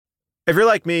If you're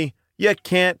like me, you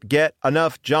can't get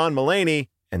enough John Mulaney.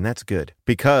 And that's good,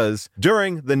 because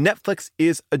during the Netflix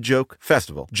is a Joke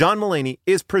Festival, John Mulaney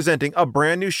is presenting a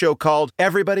brand new show called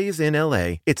Everybody's in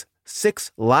L.A. It's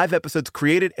 6 live episodes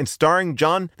created and starring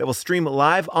John that will stream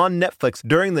live on Netflix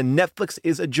during the Netflix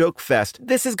is a Joke Fest.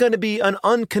 This is going to be an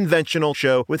unconventional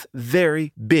show with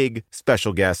very big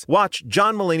special guests. Watch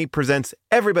John Mulaney Presents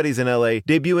Everybody's in L.A.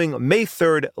 debuting May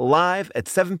 3rd live at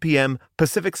 7 p.m.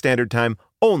 Pacific Standard Time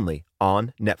only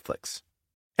on Netflix.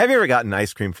 Have you ever gotten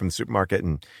ice cream from the supermarket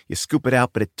and you scoop it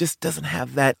out, but it just doesn't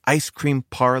have that ice cream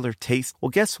parlor taste? Well,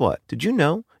 guess what? Did you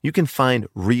know you can find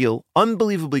real,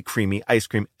 unbelievably creamy ice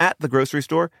cream at the grocery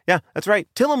store? Yeah, that's right.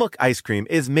 Tillamook ice cream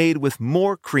is made with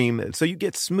more cream, so you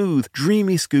get smooth,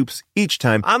 dreamy scoops each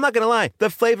time. I'm not going to lie, the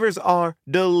flavors are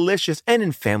delicious and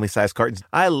in family-sized cartons.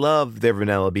 I love their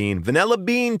vanilla bean. Vanilla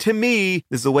bean, to me,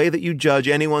 is the way that you judge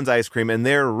anyone's ice cream, and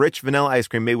their rich vanilla ice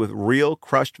cream made with real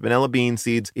crushed vanilla bean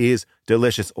seeds is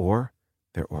delicious. Or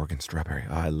their Oregon strawberry.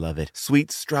 Oh, I love it.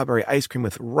 Sweet strawberry ice cream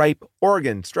with ripe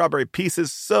Oregon strawberry pieces.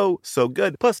 So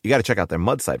good. Plus, you got to check out their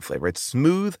Mudside flavor. It's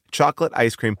smooth chocolate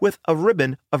ice cream with a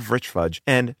ribbon of rich fudge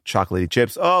and chocolatey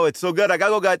chips. Oh, it's so good. I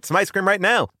gotta go get some ice cream right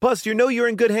now. Plus, you know you're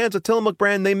in good hands with Tillamook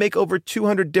brand. They make over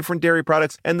 200 different dairy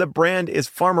products, and the brand is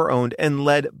farmer-owned and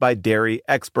led by dairy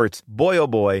experts. Boy, oh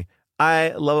boy.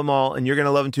 I love them all, and you're going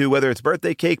to love them too. Whether it's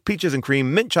birthday cake, peaches and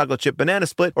cream, mint chocolate chip, banana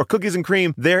split, or cookies and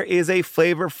cream, there is a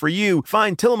flavor for you.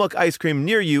 Find Tillamook ice cream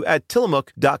near you at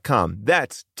Tillamook.com.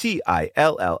 That's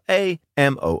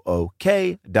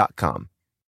Tillamook.com.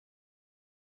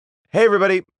 Hey,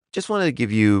 everybody. Just wanted to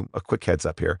give you a quick heads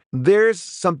up here. There's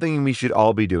something we should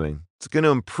all be doing. It's going to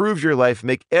improve your life,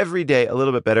 make every day a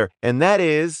little bit better, and that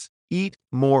is eat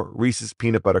more Reese's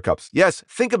Peanut Butter Cups. Yes,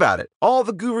 think about it. All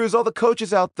the gurus, all the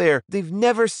coaches out there, they've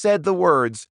never said the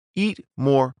words, eat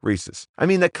more Reese's. I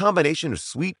mean, that combination of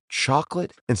sweet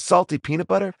chocolate and salty peanut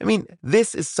butter, I mean,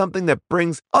 this is something that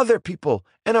brings other people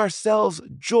and ourselves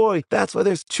joy. That's why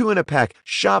there's 2 in a pack.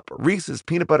 Shop Reese's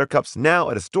Peanut Butter Cups now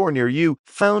at a store near you,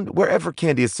 found wherever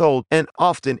candy is sold, and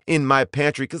often in my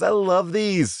pantry, because I love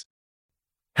these.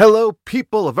 Hello,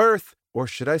 people of Earth, or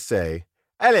should I say,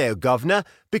 hello, governor,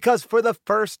 because for the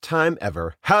first time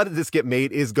ever, How Did This Get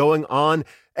Made is going on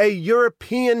a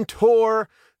European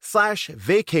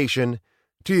tour/vacation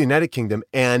to the United Kingdom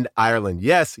and Ireland.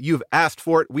 Yes, you've asked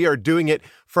for it. We are doing it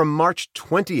from March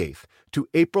 28th to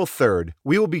April 3rd.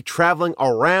 We will be traveling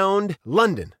around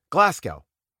London, Glasgow,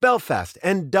 Belfast,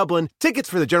 and Dublin. Tickets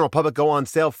for the general public go on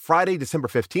sale Friday, December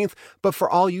 15th, but for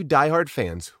all you diehard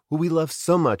fans who we love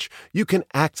so much, you can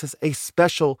access a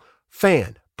special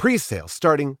fan pre-sale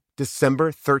starting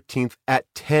December 13th at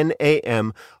 10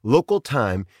 a.m. local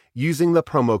time using the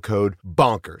promo code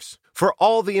BONKERS. For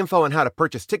all the info on how to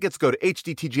purchase tickets, go to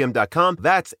hdtgm.com.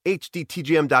 That's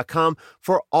hdtgm.com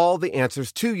for all the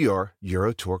answers to your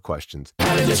Euro Tour questions.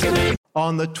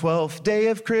 On the 12th day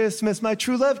of Christmas, my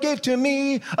true love gave to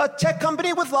me a tech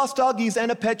company with lost doggies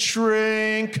and a pet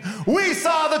shrink. We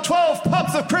saw the 12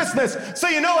 Pups of Christmas, so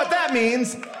you know what that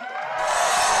means.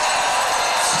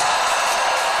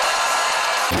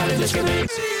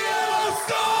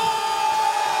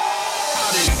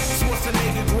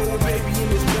 Schwarzenegger grow a baby in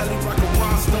his belly, rock a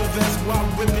rhinestone vest while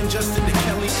ripping Justin to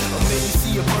Kelly. Or maybe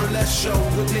see a burlesque show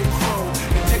with Nick Crow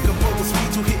and take a boat with speed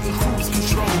to hitting cruise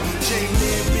control.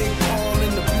 J-Man, Big Paul,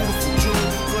 and the beautiful June.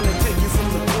 Gonna take you from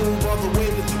the groove all the way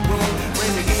to the room.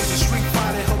 Renegades and Street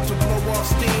Fighter help to blow off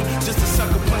steam. Just a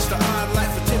sucker punch the odd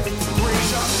life for Timothy Green.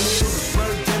 Sharpness,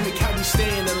 birdemic, how we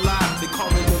staying alive. They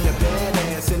call me when they're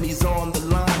badass and he's on the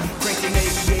line. Cranking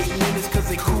 88 minutes cause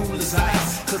they cool as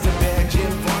ice. Cause the bad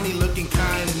Jim Varney looking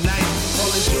kinda nice.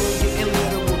 Calling June getting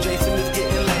literal, Jason is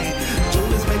getting laid.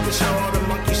 June is making sure all the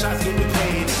monkey shots getting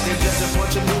paid. They're just a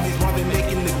bunch of movies while they're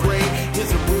making the grade.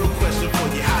 Here's a real question for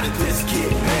you, how did this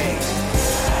get made?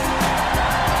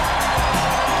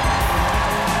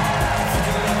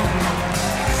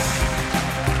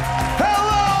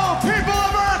 Hello, people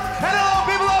of Earth, and hello,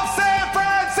 people of San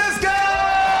Francisco!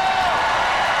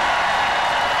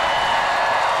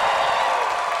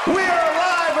 We are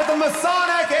live at the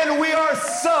Masonic, and we are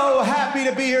so happy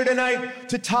to be here tonight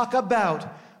to talk about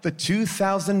the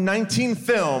 2019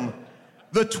 film,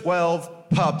 The 12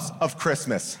 Pups of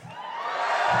Christmas.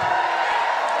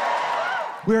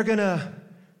 We're gonna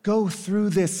go through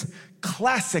this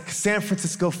classic San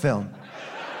Francisco film.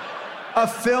 A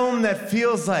film that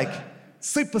feels like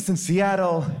Sleepless in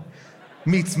Seattle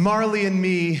meets Marley and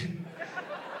Me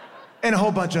and a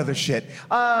whole bunch of other shit.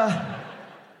 A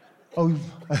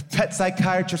pet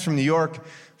psychiatrist from New York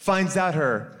finds out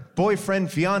her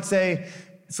boyfriend, fiance,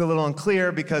 it's a little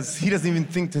unclear because he doesn't even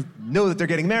know that they're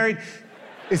getting married,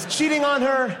 is cheating on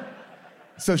her.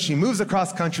 So she moves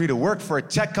across country to work for a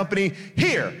tech company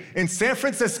here in San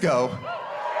Francisco,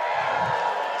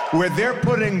 where they're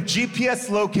putting GPS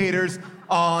locators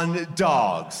on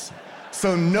dogs.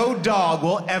 So no dog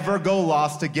will ever go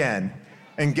lost again.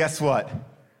 And guess what?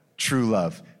 True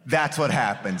love. That's what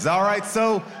happens. All right,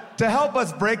 so to help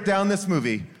us break down this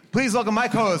movie, please welcome my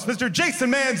co-host, Mr.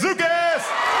 Jason Mantzoukas.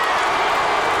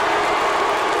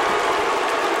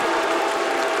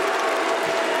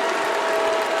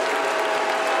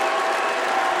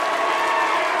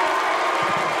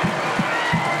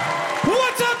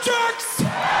 What's up, jerks?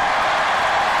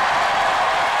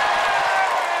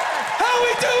 How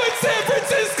we doing, San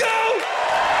Francisco?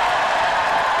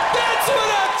 That's what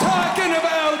I'm talking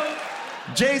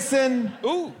about. Jason,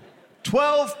 Ooh.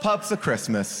 12 Pups of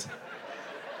Christmas.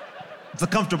 It's a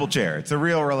comfortable chair. It's a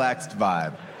real relaxed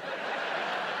vibe.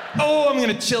 Oh, I'm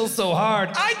gonna chill so hard.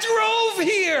 I drove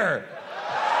here.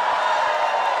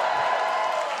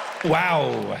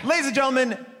 Wow. Ladies and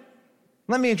gentlemen,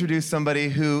 let me introduce somebody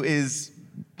who is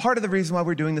part of the reason why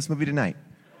we're doing this movie tonight.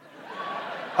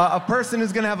 A person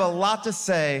who's gonna have a lot to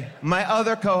say, my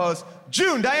other co-host,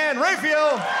 June Diane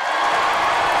Raphael.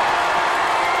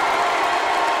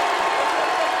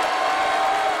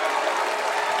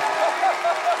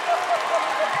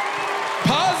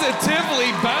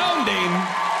 Positively bounding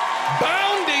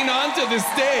onto the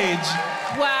stage.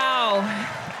 Wow.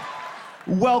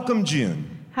 Welcome,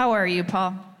 June. How are you,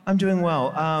 Paul? I'm doing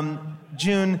well.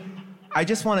 June, I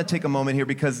just want to take a moment here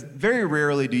because very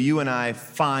rarely do you and I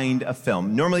find a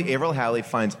film. Normally, Avril Halley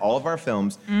finds all of our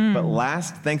films, but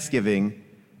last Thanksgiving,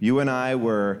 you and I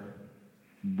were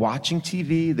watching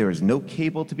TV. There was no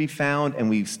cable to be found, and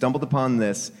we stumbled upon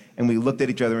this, and we looked at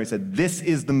each other and we said, this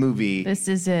is the movie. This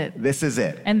is it. This is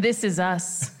it. And this is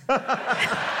us.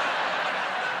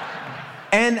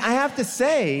 And I have to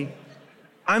say,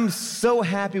 I'm so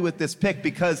happy with this pick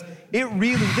because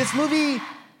this movie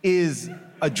is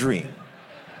a dream.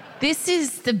 This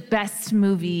is the best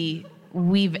movie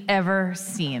we've ever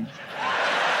seen.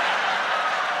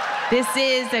 This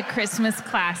is a Christmas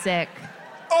classic.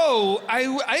 Oh,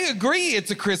 I agree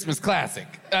it's a Christmas classic.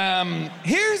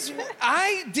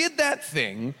 I did that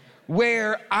thing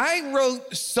where I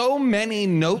wrote so many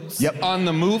notes on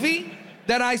the movie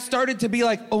that I started to be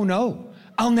like, oh no,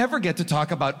 I'll never get to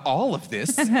talk about all of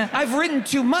this. I've written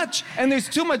too much, and there's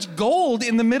too much gold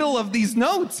in the middle of these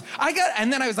notes.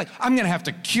 And then I was like, I'm gonna have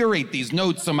to curate these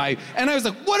notes. And I was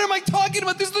like, what am I talking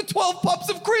about? This is the 12 Pups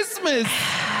of Christmas.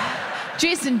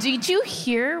 Jason, did you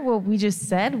hear what we just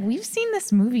said? We've seen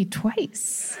this movie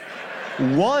twice.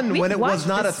 One, We've when it was watched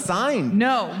not this- assigned.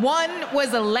 No, one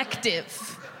was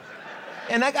elective.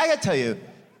 And I gotta tell you,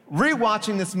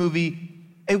 rewatching this movie,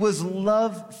 it was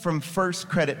love from first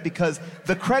credit because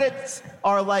the credits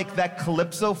are like that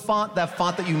Calypso font, that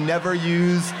font that you never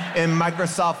use in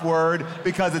Microsoft Word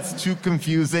because it's too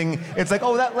confusing. It's like,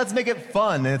 let's make it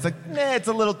fun. And it's like, it's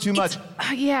a little too much.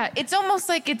 It's almost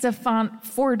like it's a font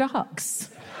for dogs.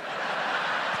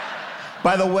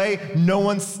 By the way, no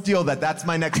one steal that. That's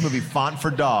my next movie, Font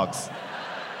for Dogs.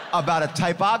 About a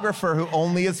typographer who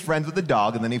only is friends with a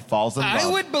dog and then he falls in love. I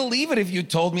would believe it if you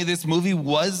told me this movie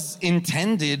was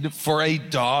intended for a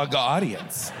dog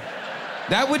audience.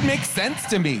 That would make sense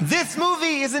to me. This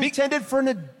movie is intended for an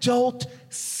adult,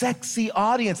 sexy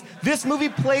audience. This movie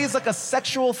plays like a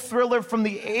sexual thriller from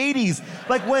the 80s.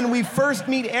 Like when we first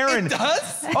meet Aaron. It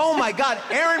does? Oh my God,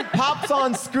 Aaron pops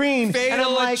on screen. and I'm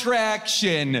Fatal like,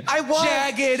 Attraction. I was.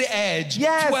 Jagged Edge.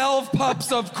 Yes. 12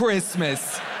 Pups of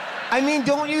Christmas. I mean,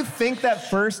 don't you think that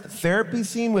first therapy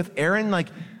scene with Aaron,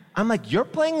 I'm like, you're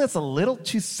playing this a little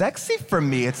too sexy for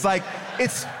me. It's like,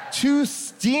 it's too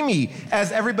steamy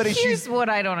as everybody. Here's what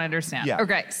I don't understand. Yeah.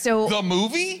 Okay, so... The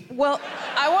movie? Well,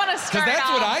 I want to start Because that's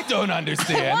off... what I don't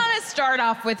understand. I want to start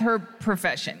off with her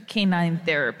profession, canine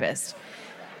therapist.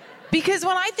 Because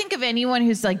when I think of anyone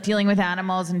who's dealing with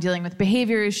animals and dealing with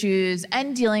behavior issues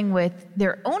and dealing with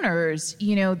their owners,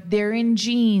 they're in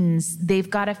jeans, they've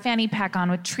got a fanny pack on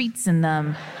with treats in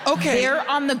them. Okay. They're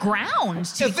on the ground,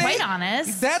 to be quite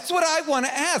honest. That's what I want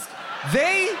to ask.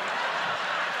 They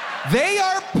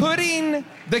are putting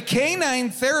the canine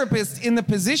therapist in the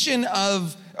position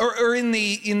of, or in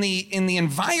the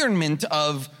environment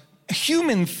of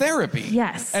human therapy.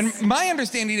 Yes. And my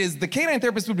understanding is the canine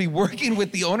therapist would be working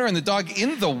with the owner and the dog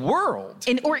in the world.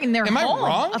 Or in their Am I home.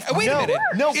 wrong? Wait a minute.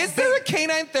 No. Is there a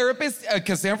canine therapist?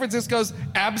 Because San Francisco's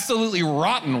absolutely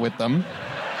rotten with them.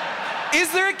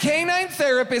 Is there a canine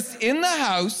therapist in the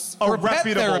house or a pet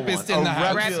therapist in the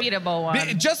house? Reputable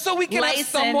one. Just so we can have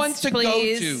someone to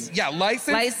please. go to. Yeah,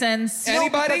 license. License.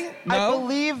 Anybody? I No?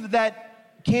 believe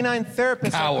that canine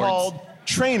therapists Cowards. are called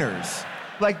trainers.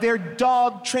 Like, they're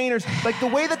dog trainers. Like, the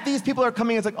way that these people are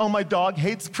coming, it's like, oh, my dog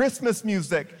hates Christmas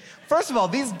music. First of all,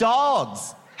 these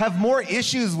dogs have more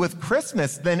issues with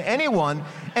Christmas than anyone.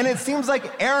 And it seems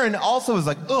like Erin also is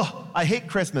like, ugh, I hate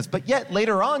Christmas. But yet,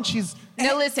 later on, she's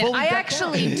Now listen, fully I decked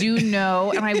actually out. do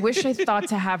know, and I wish I thought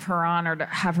to have her on or to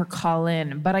have her call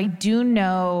in, but I do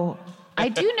know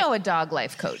a dog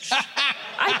life coach.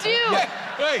 I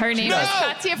do. Wait, Her name is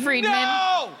Katya Friedman.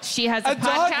 No! She has a A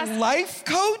podcast. dog life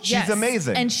coach? Yes. She's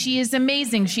amazing. And she is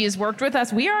amazing. She has worked with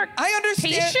us. We are I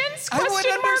understand. patients? I would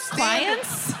Question mark understand-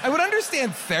 clients? I would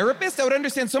understand therapists. I would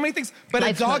understand so many things. But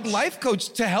Life a dog coach. life coach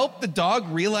to help the dog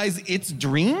realize its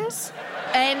dreams?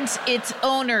 And its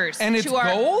owners. And its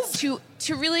goals? To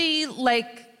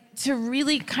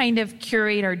really kind of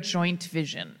curate our joint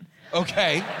vision.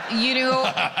 Okay. You know,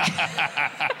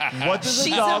 What does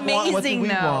She's a dog want? What do amazing, we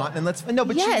though. want? And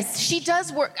but yes, she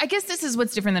does work. I guess this is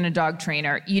what's different than a dog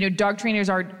trainer. You know, dog trainers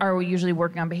are usually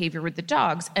working on behavior with the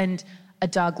dogs. And a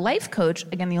dog life coach,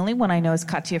 again, the only one I know is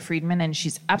Katya Friedman, and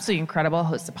she's absolutely incredible.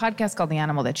 Hosts a podcast called The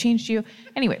Animal That Changed You.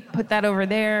 Anyway, put that over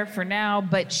there for now.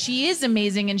 But she is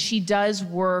amazing, and she does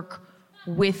work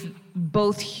with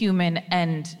both human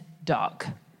and dog.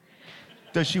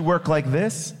 does she work like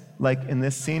this? Like in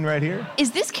this scene right here?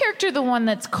 Is this character the one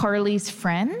that's Carly's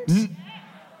friend?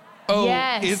 Oh,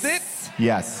 Yes. is it?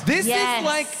 Yes. This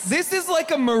Yes. is like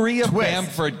a Maria Twist.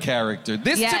 Bamford character.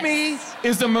 This to Yes. me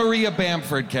is a Maria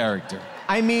Bamford character.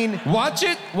 I mean, Watch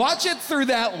it through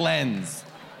that lens.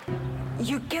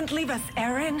 You can't leave us,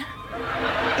 Erin.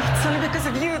 It's only because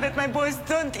of you that my boys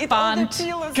don't eat all the Font.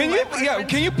 pillows. Can in you my apartment.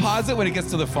 can you pause it when it gets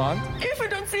to the font? If I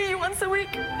don't see you once a week,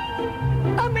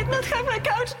 I might not have my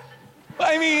couch.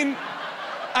 I mean,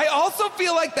 I also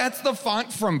feel like that's the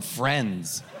font from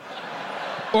Friends.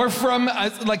 Or from,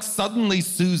 like, Suddenly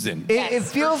Susan. it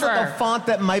feels for like sure. a font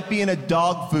that might be in a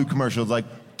dog food commercial. It's like,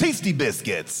 tasty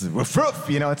biscuits, woof, woof.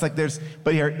 You know, it's like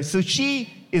but here, so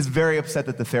she is very upset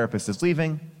that the therapist is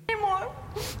leaving. Anymore.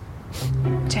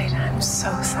 Jada, I'm so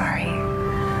sorry.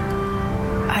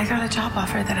 I got a job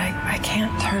offer that I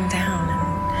can't turn down.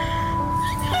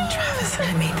 And Travis and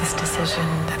I made this decision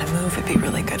that a move would be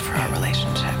really good for our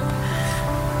relationship.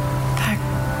 In fact,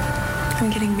 I'm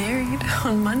getting married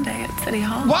on Monday at City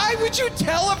Hall. Why would you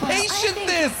tell a patient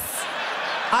this?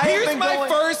 Here's my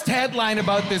first headline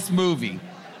about this movie.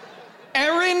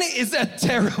 Erin is a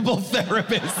terrible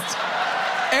therapist.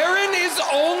 Erin is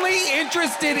only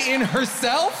interested in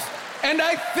herself, and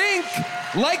I think,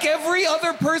 like every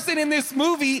other person in this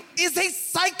movie, is a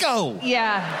psycho.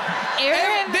 Yeah.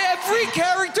 Erin. Every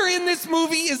character in this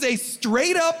movie is a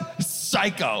straight up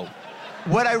psycho.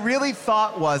 What I really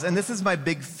thought was, and this is my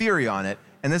big theory on it,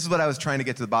 and this is what I was trying to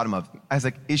get to the bottom of. I was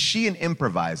like, is she an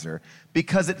improviser?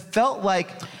 Because it felt like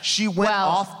she went Well,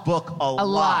 off book a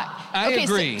lot. I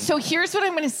agree. So here's what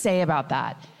I'm going to say about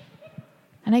that.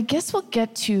 And I guess we'll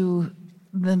get to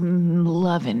the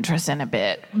love interest in a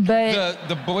bit. But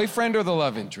The boyfriend or the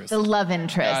love interest? the love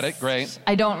interest. Got it, great.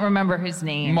 I don't remember his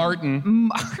name. Martin.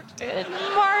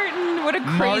 Martin. What a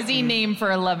crazy Martin. name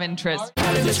for a love interest.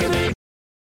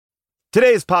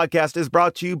 Today's podcast is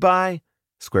brought to you by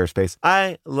Squarespace.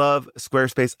 I love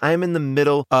Squarespace. I'm in the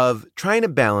middle of trying to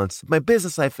balance my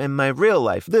business life and my real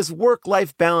life. This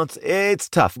work-life balance, it's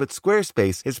tough, but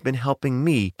Squarespace has been helping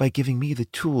me by giving me the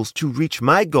tools to reach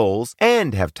my goals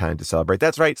and have time to celebrate.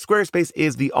 That's right. Squarespace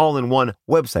is the all-in-one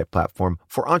website platform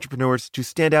for entrepreneurs to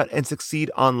stand out and succeed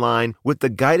online. With the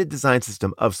guided design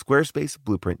system of Squarespace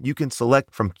Blueprint, you can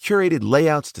select from curated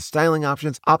layouts to styling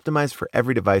options optimized for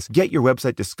every device. Get your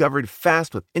website discovered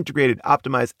fast with integrated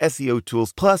optimized SEO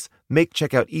tools. Plus, make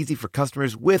checkout easy for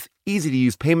customers with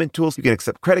easy-to-use payment tools. You can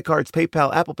accept credit cards,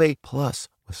 PayPal, Apple Pay. Plus,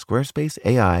 with Squarespace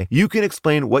AI, you can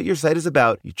explain what your site is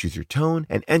about. You choose your tone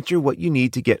and enter what you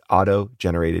need to get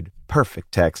auto-generated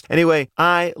perfect text. Anyway,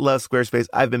 I love Squarespace.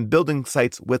 I've been building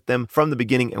sites with them from the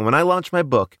beginning. And when I launched my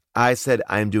book, I said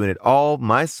I'm doing it all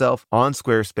myself on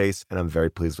Squarespace, and I'm very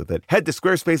pleased with it. Head to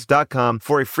squarespace.com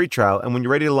for a free trial. And when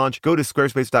you're ready to launch, go to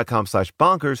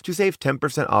squarespace.com/bonkers to save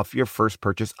 10% off your first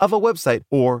purchase of a website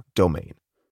or domain.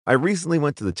 I recently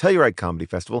went to the Telluride Comedy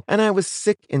Festival, and I was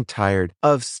sick and tired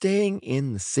of staying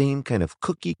in the same kind of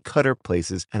cookie-cutter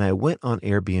places, and I went on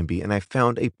Airbnb, and I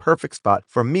found a perfect spot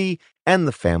for me and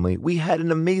the family. We had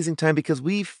an amazing time because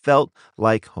we felt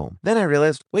like home. Then I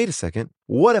realized, wait a second,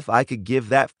 what if I could give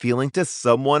that feeling to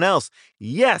someone else?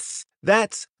 Yes!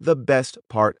 That's the best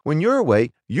part. When you're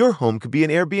away, your home could be an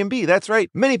Airbnb. That's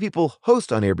right. Many people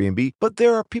host on Airbnb, but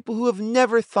there are people who have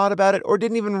never thought about it or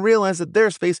didn't even realize that their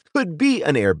space could be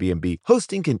an Airbnb.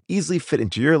 Hosting can easily fit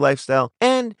into your lifestyle,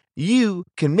 and you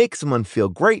can make someone feel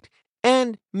great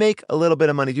and make a little bit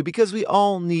of money too, because we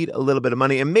all need a little bit of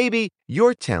money. And maybe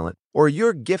your talent or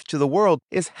your gift to the world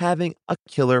is having a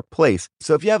killer place.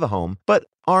 So if you have a home, but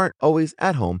aren't always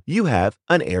at home, you have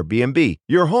an Airbnb.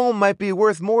 Your home might be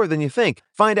worth more than you think.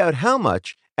 Find out how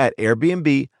much at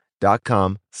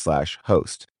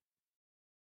airbnb.com/host.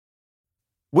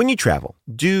 When you travel,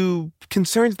 do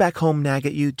concerns back home nag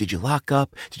at you? Did you lock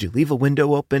up? Did you leave a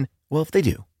window open? Well, if they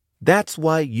do, that's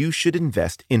why you should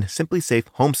invest in Simply Safe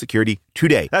Home Security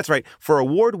today. That's right. For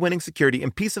award-winning security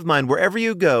and peace of mind wherever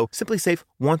you go, Simply Safe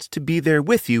wants to be there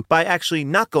with you by actually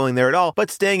not going there at all,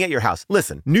 but staying at your house.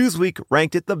 Listen, Newsweek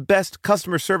ranked it the best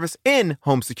customer service in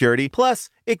home security. Plus,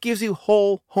 it gives you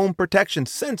whole home protection,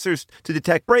 sensors to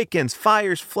detect break-ins,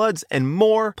 fires, floods, and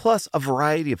more, plus a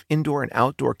variety of indoor and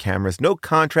outdoor cameras, no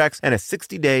contracts, and a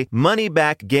 60-day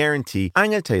money-back guarantee. I'm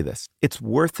going to tell you this. It's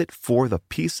worth it for the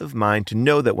peace of mind to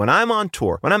know that when I'm on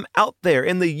tour, when I'm out there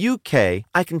in the UK,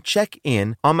 I can check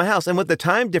in on my house. And with the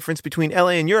time difference between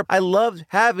LA and Europe, I loved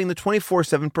having the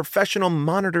 24/7 professional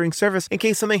monitoring service in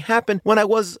case something happened when I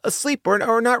was asleep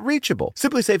or not reachable.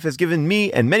 Simply Safe has given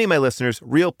me and many of my listeners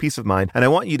real peace of mind, and I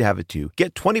want you to have it too.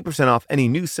 Get 20% off any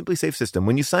new Simply Safe system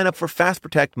when you sign up for Fast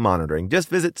Protect monitoring. Just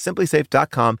visit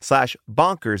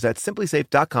simplysafe.com/bonkers. That's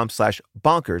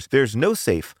simplysafe.com/bonkers. There's no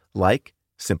safe like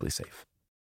Simply Safe.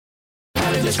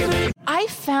 I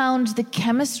found the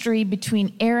chemistry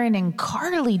between Aaron and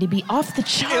Carly to be off the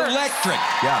charts. Electric.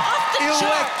 Yeah. Off the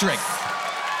Electric.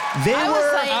 They I was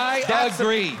were. like- I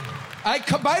agree.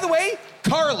 By the way,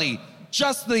 Carly,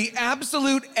 just the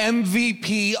absolute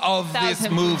MVP of this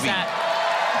 1000%. movie.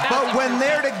 But when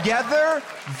they're together,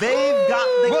 they've got.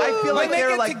 I feel like When they they're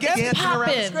get like together- dancing around the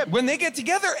Poppin'. script. When they get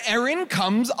together, Erin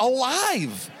comes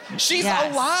alive. She's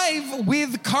Yes. alive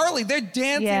with Carly. They're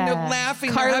dancing, Yeah. they're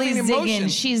laughing, Carly's they're having zigging, emotion.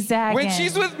 she's zagging. When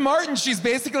she's with Martin, she's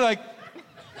basically like,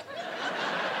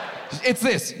 it's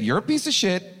this. You're a piece of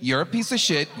shit. You're a piece of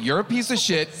shit. You're a piece of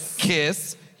shit.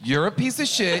 Kiss. You're a piece of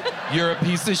shit. You're a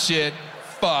piece of shit.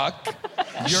 Fuck.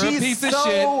 You're a piece of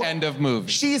shit. End of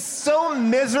movie. She's so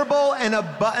miserable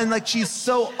and like she's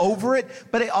so over it.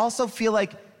 But I also feel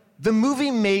like the movie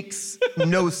makes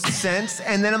no sense.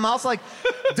 And then I'm also like,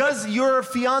 does your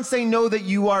fiance know that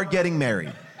you are getting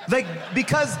married? Like,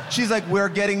 because she's like, we're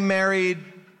getting married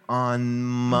on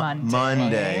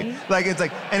Monday. Like, it's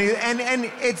like, and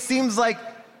it seems like,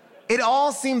 it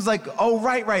all seems like, oh,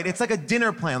 right. It's like a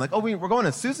dinner plan. Like, oh, we're going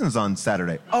to Susan's on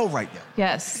Saturday. Oh, right, yeah.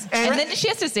 Yes. And- And then she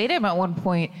has to say to him at one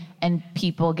point, and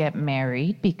people get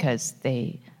married because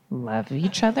they love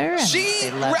each other. And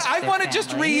they love I their want to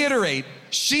just families. reiterate,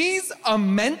 she's a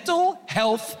mental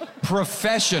health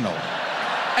professional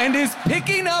and is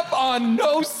picking up on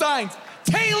no signs.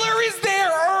 Taylor is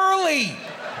there early.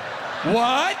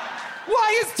 What?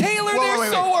 Why is Taylor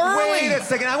there so early? Wait a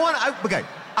second. I want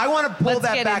to pull Let's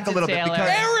that get back a into little bit Taylor. because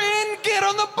Erin, get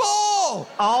on the ball.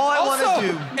 all I want Also, to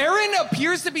do. Erin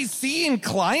appears to be seeing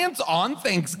clients on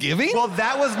Thanksgiving. Well,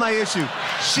 that was my issue.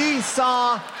 She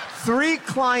saw 3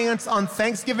 clients on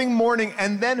Thanksgiving morning,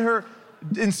 and then her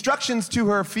instructions to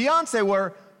her fiance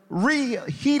were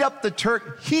heat up the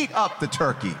turkey,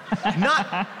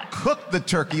 not cook the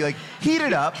turkey, like heat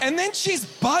it up. And then she's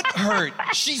butthurt.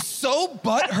 She's so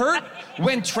butthurt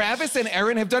when Travis and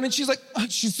Erin have done it. She's like,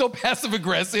 she's so passive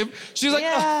aggressive. She's like,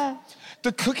 Yeah.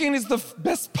 the cooking is the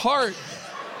best part.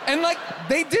 And like,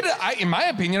 they did it, in my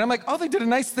opinion, I'm like, oh, they did a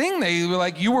nice thing. They were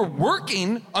like, you were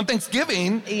working on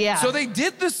Thanksgiving. Yeah. So they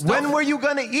did this stuff. When were you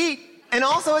gonna eat? And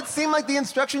also, it seemed like the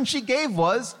instruction she gave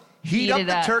was heat up it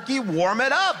the up. turkey, warm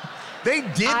it up. They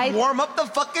did warm up the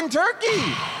fucking turkey.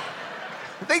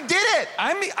 They did it.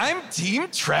 I'm team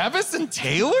Travis and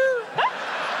Taylor?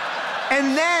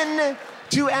 And then,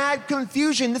 to add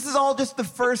confusion, this is all just the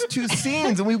first 2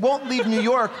 scenes, and we won't leave New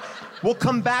York. We'll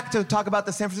come back to talk about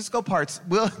the San Francisco parts.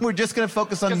 We're just gonna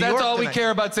focus on New Because York that's all tonight. we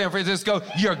care about, San Francisco,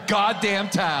 your goddamn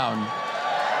town.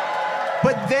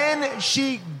 But then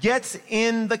she gets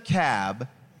in the cab,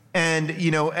 and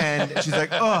she's like,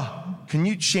 "Oh, can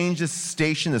you change this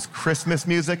station, this Christmas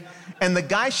music?" And the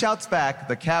guy shouts back,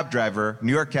 the cab driver,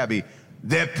 New York cabbie,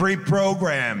 "They're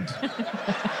pre-programmed."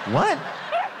 What?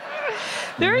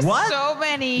 There's What? so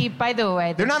many, by the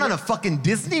way. They're not on a fucking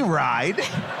Disney ride.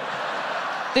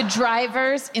 The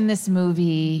drivers in this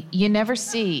movie, you never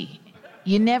see.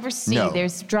 No.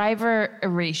 There's driver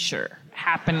erasure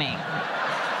happening.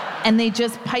 And they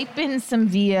just pipe in some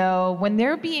VO when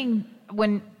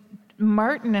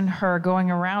Martin and her are going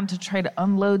around to try to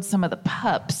unload some of the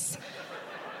pups.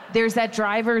 There's that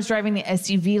driver who's driving the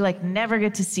SUV, like never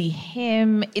get to see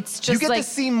him. It's just You get like to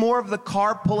see more of the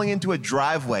car pulling into a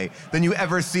driveway than you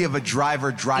ever see of a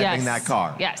driver driving that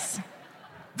car. Yes.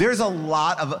 There's a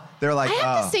lot of, they're like, I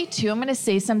have to say, too, I'm going to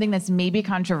say something that's maybe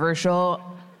controversial.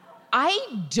 I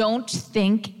don't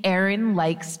think Erin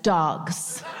likes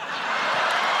dogs.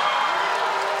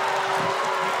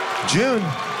 June.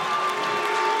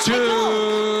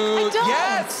 I don't.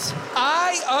 Yes,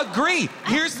 I agree.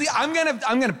 I'm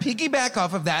gonna piggyback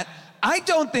off of that. I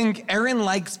don't think Erin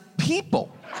likes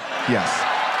people. Yes.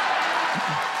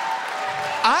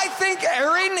 I think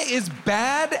Erin is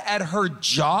bad at her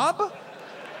job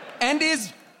and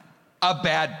is a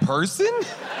bad person.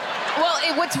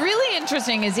 Well, what's really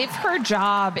interesting is if her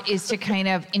job is to kind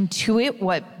of intuit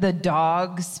what the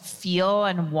dogs feel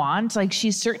and want, like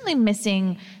she's certainly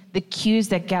missing the cues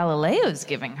that Galileo's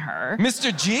giving her.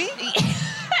 Mr. G?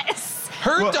 Yes.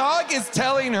 Her dog is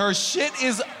telling her shit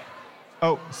is...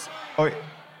 Oh, wait.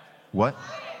 What?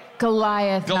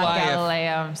 Goliath, not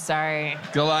Galileo. I'm sorry.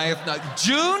 Goliath, not...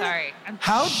 June? Sorry.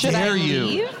 How Should dare I you?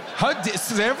 leave?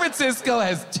 San Francisco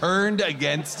has turned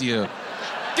against you.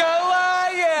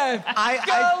 Goliath!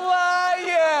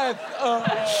 Goliath!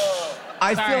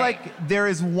 I feel like there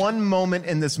is one moment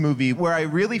in this movie where I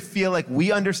really feel like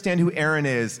we understand who Erin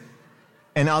is,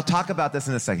 and I'll talk about this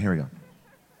in a second. Here we go.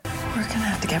 We're gonna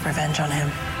have to get revenge on him.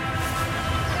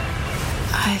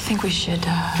 I think we should.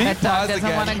 Can you That dog pause doesn't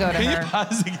again? wanna go to Can her. you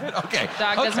pause again? Okay.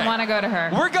 Dog doesn't want to go to her.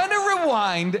 We're gonna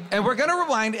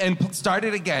rewind and start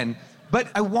it again. But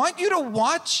I want you to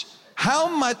watch how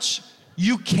much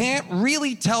you can't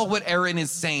really tell what Erin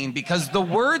is saying because the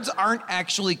words aren't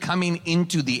actually coming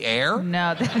into the air.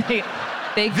 No,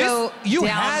 they go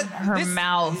down her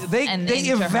mouth and they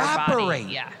into evaporate. her body.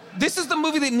 Yeah. This is the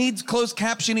movie that needs closed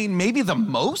captioning maybe the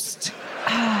most.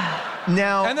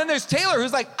 Now, And then there's Taylor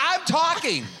who's like, I'm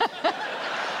talking.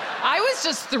 I was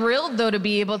just thrilled, though, to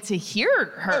be able to hear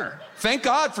her. Thank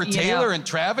God for You Taylor know. and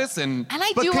Travis and... And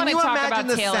I but do can want to you talk imagine about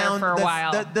the Taylor sound, for a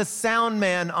while. the sound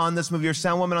man on this movie or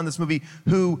sound woman on this movie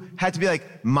who had to be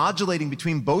like modulating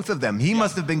between both of them. He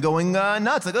must have been going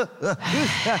nuts. Like,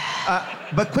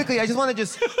 but quickly, I just want to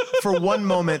just, for one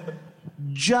moment,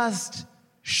 just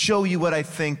show you what I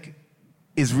think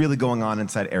is really going on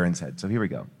inside Erin's head. So here we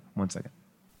go. 1 second.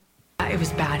 It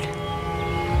was bad.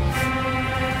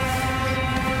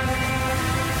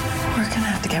 We're gonna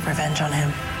have to get revenge on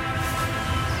him.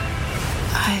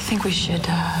 I think we should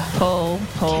Pull.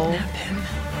 kidnap him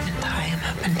and tie him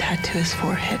up and tattoo his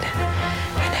forehead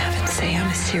and have it say I'm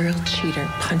a serial cheater.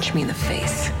 Punch me in the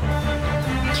face.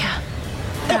 Yeah,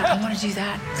 I want to do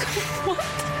that.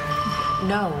 What?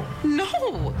 No.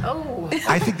 Oh.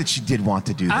 I think that she did want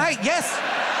to do that. Yes,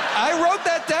 I wrote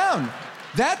that down.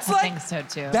 That's I like... think so,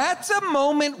 too. That's a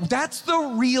moment, that's the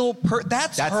real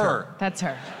that's her. That's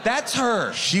her. That's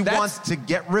her. She wants to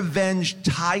get revenge,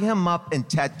 tie him up, and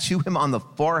tattoo him on the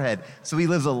forehead so he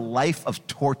lives a life of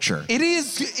torture.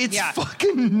 It's Yeah.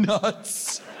 fucking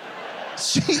nuts.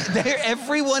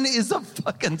 Everyone is a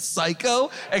fucking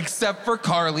psycho except for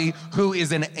Carly, who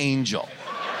is an angel.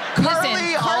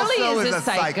 Carly also is is a a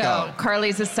psycho. psycho.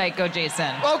 Carly's a psycho,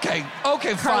 Jason. Okay,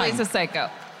 fine. Carly's a psycho.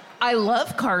 I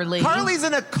love Carly. Carly's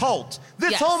in a cult.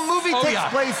 This Yes. whole movie Oh, takes yeah.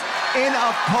 place in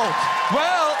a cult.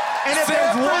 Well, And if San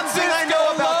there's one thing I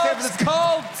know Francisco about San loves Francisco-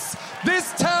 cults.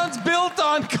 This town's built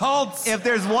on cults. If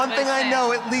there's one thing I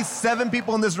know, at least 7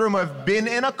 people in this room have been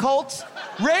in a cult.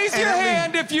 Raise And your at least-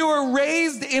 hand if you were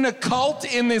raised in a cult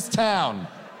in this town.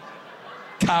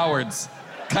 Cowards.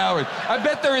 I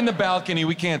bet they're in the balcony.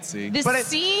 We can't see. The But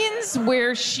scenes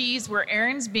where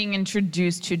Erin's being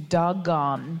introduced to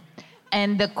Doggone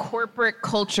and the corporate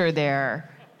culture there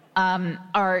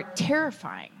are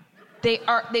terrifying. They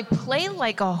play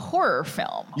like a horror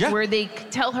film where they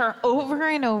tell her over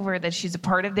and over that she's a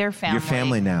part of their family. Your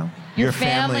family now. Your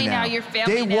family now. Your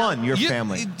family Day now. one, your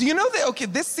family. Do you know that? Okay,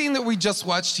 this scene that we just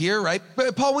watched here, right?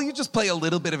 But Paul, will you just play a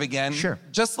little bit of again? Sure.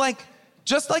 Just like,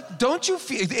 don't you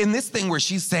feel in this thing where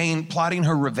she's saying, plotting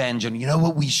her revenge, and you know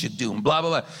what we should do, and blah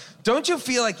blah blah. Don't you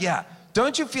feel like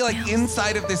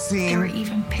inside of this There were scene?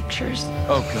 even pictures.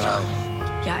 Oh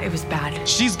God. Yeah, it was bad.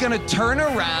 She's gonna turn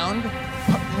around,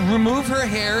 remove her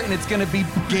hair, and it's gonna be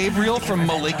Gabriel from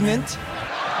 *Malignant*.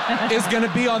 Is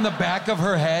gonna be on the back of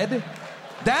her head.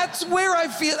 That's where I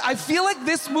feel like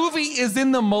this movie is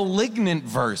in the *Malignant*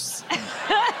 verse.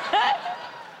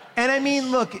 And I mean,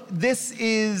 look, this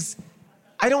is,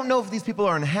 I don't know if these people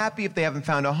are unhappy, if they haven't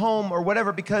found a home or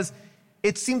whatever, because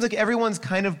it seems like everyone's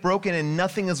kind of broken and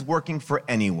nothing is working for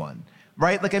anyone,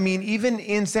 right? Like, I mean, even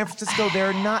in San Francisco,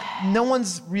 no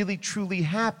one's really truly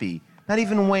happy. Not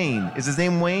even Wayne. Is his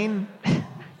name Wayne?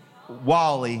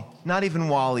 Wally. Not even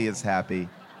Wally is happy.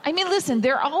 I mean, listen,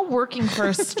 they're all working for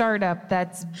a startup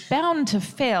that's bound to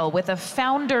fail with a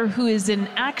founder who is an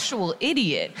actual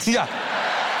idiot. Yeah.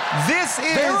 This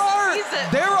is... He's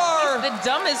the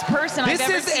dumbest person I've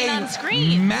ever seen on screen.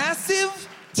 This is a massive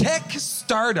tech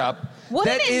startup. What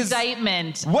an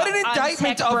indictment What an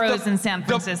indictment tech bros in San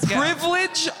Francisco. The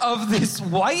privilege of this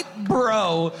white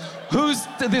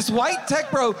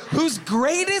tech bro whose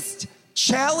greatest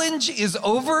challenge is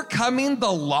overcoming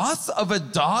the loss of a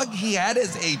dog he had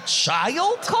as a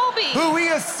child? Colby. Who he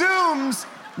assumes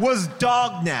was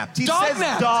dog-napped. He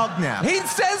says dog-napped. He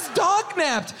says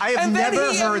dog-napped. I have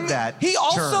never heard that He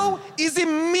also is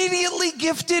immediately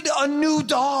gifted a new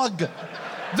dog.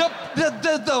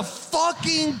 The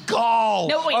fucking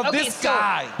gall of this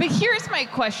guy. But here's my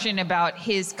question about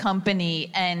his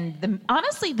company and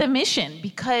honestly the mission,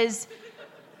 because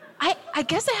I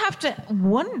guess I have to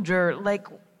wonder, like,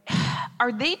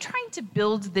 are they trying to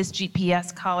build this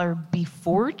GPS collar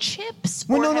before chips?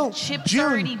 Well, or no. have chips June,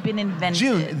 already been invented?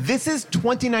 June, this is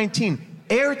 2019.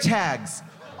 AirTags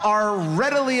are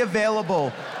readily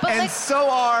available, and so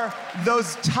are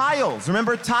those tiles.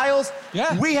 Remember tiles?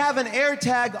 Yeah. We have an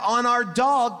AirTag on our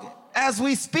dog as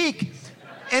we speak,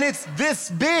 and it's this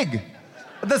big,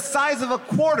 the size of a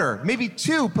quarter, maybe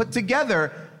two put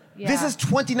together. Yeah. This is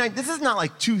 29. This is not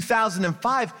like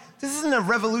 2005. This isn't a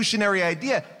revolutionary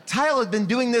idea. Tile had been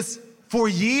doing this for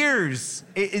years.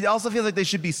 It also feels like they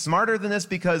should be smarter than this,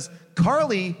 because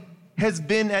Carly has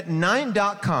been at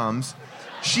 9.coms.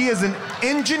 She is an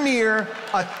engineer,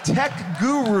 a tech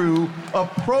guru, a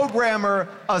programmer,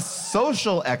 a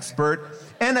social expert,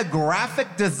 and a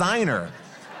graphic designer.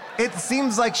 It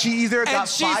seems like she either got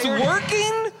fired... And she's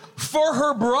working for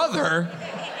her brother,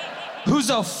 who's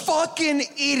a fucking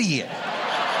idiot.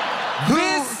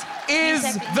 This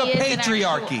is the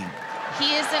patriarchy.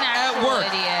 He is an actual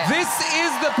idiot. This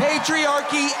is the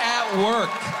patriarchy at work.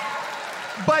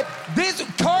 But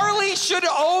Carly should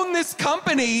own this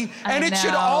company, and it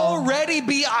should already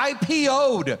be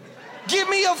IPO'd. Give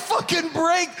me a fucking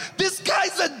break. This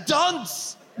guy's a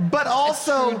dunce. But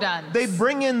also, they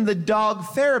bring in the dog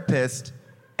therapist,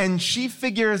 and she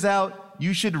figures out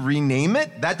you should rename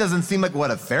it. That doesn't seem like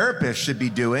what a therapist should be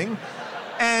doing.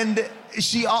 And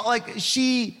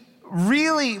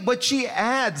what she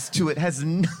adds to it has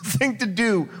nothing to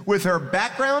do with her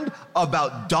background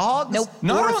about dogs or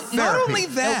therapy. Not only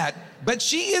that, but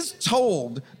she is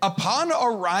told upon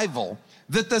arrival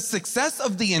that the success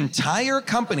of the entire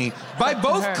company, by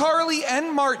both Carly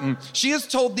and Martin, she is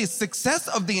told the success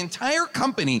of the entire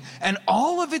company and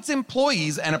all of its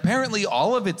employees, and apparently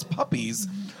all of its puppies,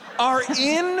 are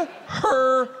in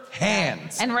her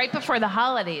hands. And right before the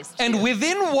holidays, too. And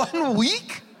within 1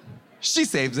 week, she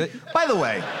saves it. By the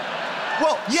way,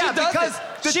 well, yeah, because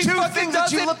the two things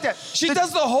that you looked at. She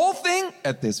does the whole thing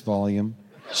at this volume.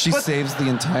 She saves the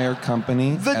entire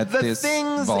company at this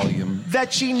volume.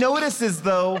 That she notices,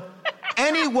 though,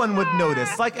 anyone would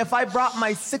notice. Like, if I brought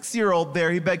my 6-year-old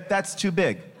there, he'd be like, that's too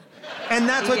big. And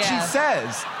that's what she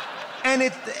says. And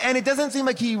it doesn't seem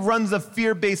like he runs a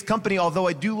fear-based company, although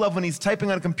I do love when he's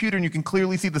typing on a computer and you can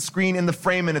clearly see the screen in the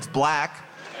frame and it's black.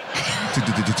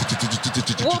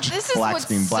 Well,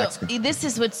 this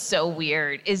is what's so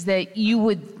weird, is that you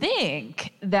would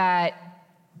think that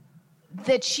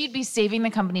she'd be saving the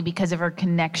company because of her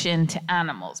connection to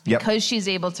animals, because she's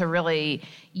able to really,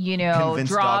 convince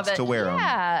draw dogs to wear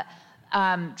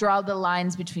them. Draw the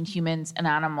lines between humans and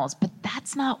animals. But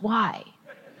that's not why.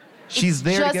 She's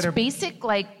there to get her basic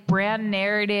brand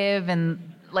narrative and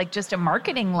just a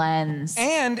marketing lens.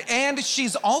 And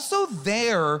she's also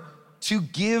there to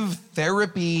give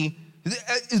therapy.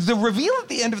 The reveal at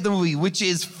the end of the movie, which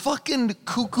is fucking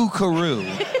cuckoo-caroo.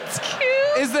 It's cute.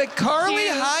 Is that Carly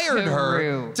hired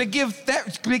her to give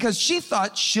because she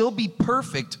thought she'll be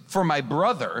perfect for my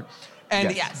brother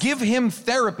and give him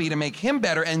therapy to make him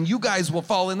better, and you guys will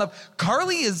fall in love.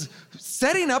 Carly is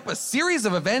setting up a series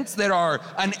of events that are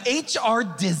an HR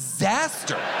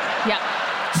disaster. Yeah.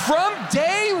 From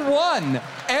day one,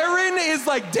 Aaron is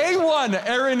like,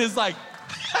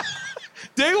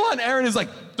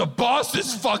 the boss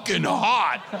is fucking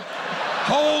hot.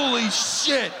 Holy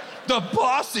shit. The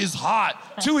boss is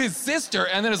hot to his sister.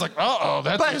 And then it's like, uh-oh,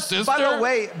 that's your sister? By the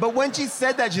way, but when she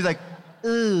said that, she's like,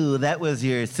 ooh, that was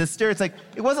your sister? It's like,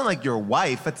 it wasn't like your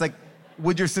wife. It's like,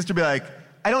 would your sister be like,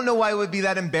 I don't know why it would be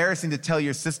that embarrassing to tell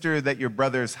your sister that your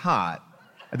brother's hot.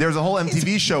 There was a whole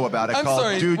MTV show about it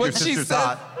called Dude, Your Sister's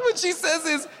Hot. What she says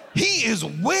is, he is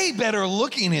way better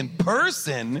looking in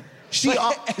person. She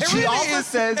also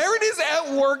says... Erin is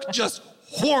at work just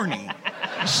horny.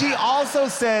 She also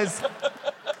says,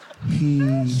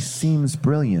 he seems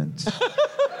brilliant.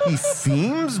 He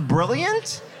seems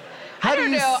brilliant? How do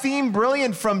you seem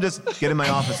brilliant from just get in my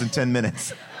office in 10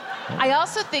 minutes? I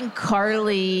also think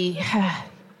Carly,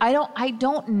 I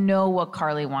don't know what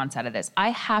Carly wants out of this.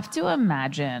 I have to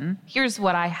imagine, here's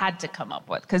what I had to come up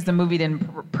with, because the movie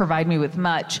didn't provide me with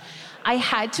much. I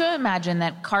had to imagine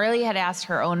that Carly had asked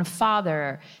her own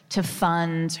father to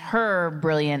fund her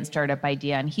brilliant startup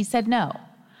idea, and he said no.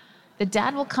 The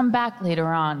dad will come back later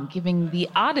on, giving the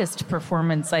oddest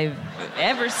performance I've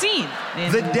ever seen.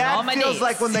 The dad feels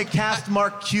like when they cast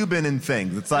Mark Cuban in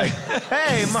things. It's like,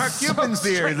 hey, Mark Cuban's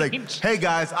here. He's like, hey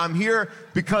guys, I'm here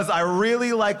because I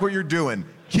really like what you're doing.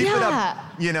 Keep it up.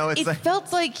 You know, it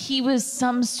felt like he was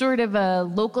some sort of a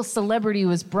local celebrity who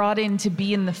was brought in to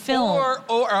be in the film.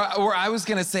 Or I was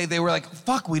gonna say they were like,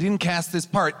 fuck, we didn't cast this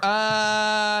part.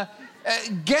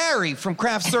 Gary from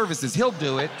Craft Services, he'll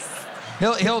do it.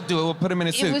 He'll do it. We'll put him in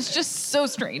a suit. It was just so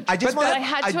strange. I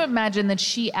had to imagine that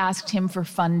she asked him for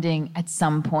funding at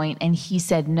some point, and he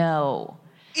said no.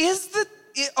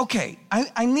 Okay,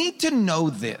 I need to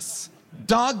know this.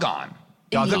 Doggone.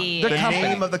 The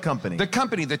name of the company.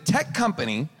 The tech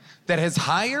company that has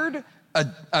hired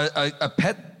a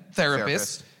pet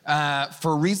therapist.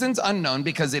 For reasons unknown,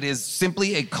 because it is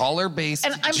simply a caller-based,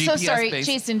 and I'm so sorry,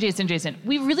 Jason.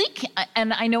 We really can't,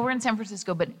 and I know we're in San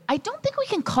Francisco, but I don't think we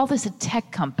can call this a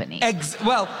tech company.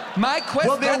 My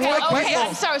question.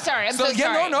 I'm sorry. I'm so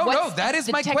sorry. No. That is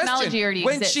my question. The technology already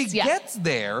when exists. She gets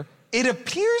there, it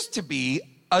appears to be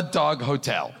a dog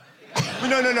hotel.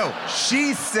 No.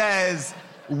 She says,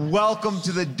 "Welcome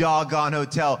to the doggone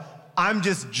hotel." I'm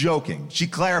just joking. She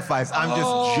clarifies, I'm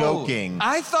just joking.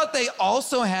 I thought they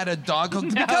also had a dog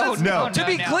hotel. To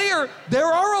be clear, there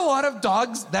are a lot of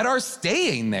dogs that are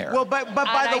staying there. Well, but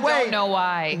by the way, I don't know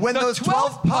why. When those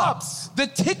 12 pups, the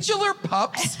titular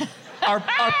pups are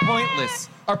pointless.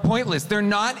 Pointless. They're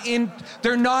not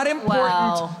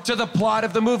important to the plot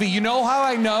of the movie. You know how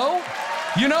I know?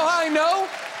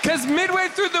 Because midway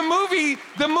through the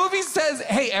movie says,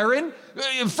 hey, Aaron,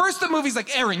 first the movie's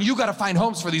like, Aaron, you gotta find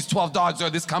homes for these 12 dogs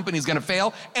or this company's gonna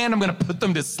fail and I'm gonna put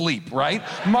them to sleep, right?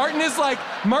 Martin's like,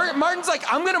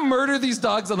 I'm gonna murder these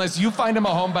dogs unless you find them a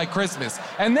home by Christmas.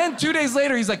 And then 2 days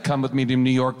later, he's like, come with me to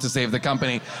New York to save the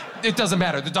company. It doesn't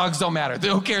matter, the dogs don't matter.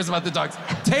 Who cares about the dogs?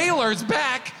 Taylor's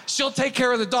back, she'll take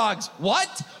care of the dogs.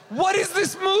 What? What is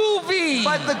this movie?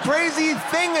 But the crazy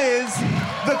thing is,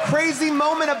 the crazy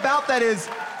moment about that is,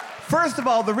 first of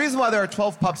all, the reason why there are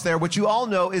 12 pups there, which you all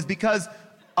know, is because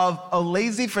of a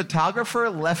lazy photographer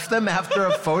left them after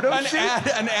a photo shoot.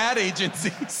 An ad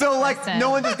agency. So no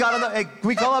one just got on the. Hey, can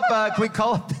we call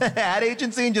up the ad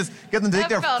agency and just get them to take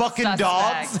their fucking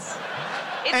dogs?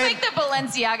 It's like the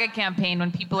Balenciaga campaign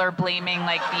when people are blaming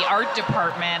the art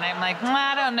department. I'm like,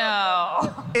 I don't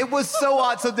know. It was so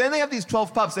odd. So then they have these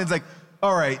 12 pups, and it's like,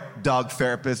 all right, dog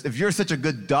therapist, if you're such a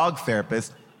good dog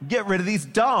therapist, get rid of these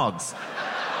dogs.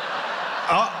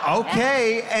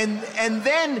 Okay, and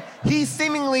then he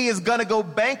seemingly is gonna go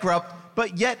bankrupt,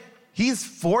 but yet he's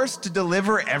forced to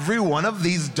deliver every one of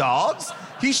these dogs?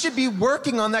 He should be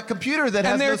working on that computer that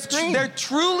has no screen. They're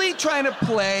truly trying to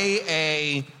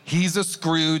play he's a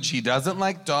Scrooge, he doesn't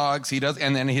like dogs,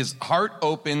 and then his heart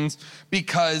opens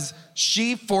because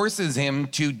she forces him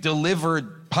to deliver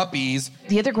puppies.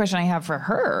 The other question I have for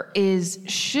her is,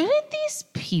 shouldn't these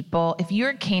people, if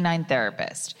you're a canine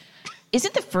therapist, is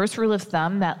it the first rule of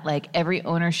thumb that every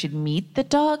owner should meet the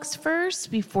dogs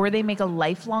first before they make a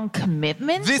lifelong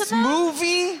commitment to them?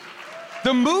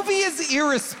 The movie is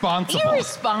irresponsible.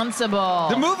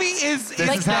 The movie is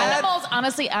animals.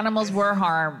 Honestly, animals were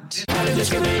harmed.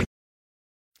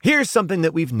 Here's something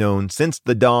that we've known since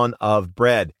the dawn of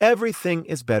bread. Everything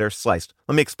is better sliced.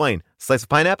 Let me explain. Slice a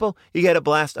pineapple, you get a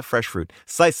blast of fresh fruit.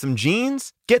 Slice some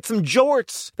jeans, get some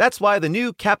jorts. That's why the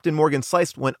new Captain Morgan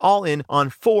Sliced went all in on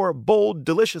 4 bold,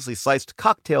 deliciously sliced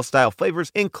cocktail-style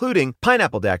flavors, including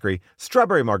pineapple daiquiri,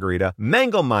 strawberry margarita,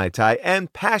 mango mai tai,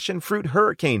 and passion fruit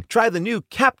hurricane. Try the new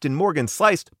Captain Morgan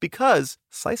Sliced because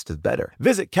sliced is better.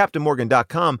 Visit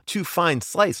CaptainMorgan.com to find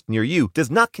Sliced near you.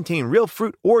 Does not contain real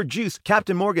fruit or juice.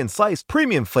 Captain Morgan Sliced,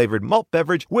 premium flavored malt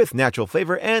beverage with natural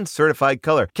flavor and certified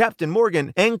color. Captain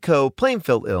Morgan & Co.,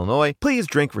 Plainfield, Illinois. Please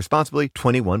drink responsibly.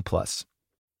 21 plus.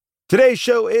 Today's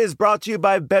show is brought to you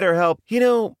by BetterHelp. You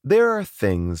know, there are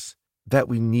things that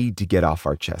we need to get off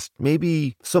our chest.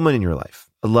 Maybe someone in your life,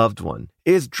 a loved one,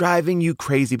 is driving you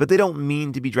crazy, but they don't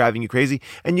mean to be driving you crazy.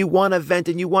 And you want to vent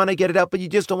and you want to get it out, but you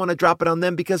just don't want to drop it on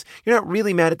them because you're not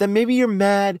really mad at them. Maybe you're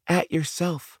mad at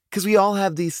yourself. Because we all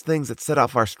have these things that set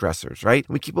off our stressors, right?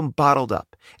 We keep them bottled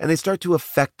up and they start to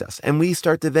affect us. And we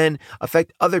start to then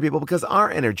affect other people because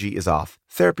our energy is off.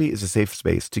 Therapy is a safe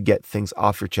space to get things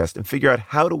off your chest and figure out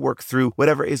how to work through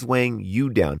whatever is weighing you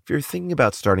down. If you're thinking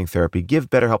about starting therapy, give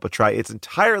BetterHelp a try. It's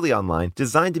entirely online,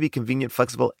 designed to be convenient,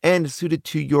 flexible, and suited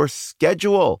to your schedule.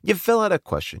 schedule. You fill out a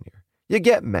questionnaire, you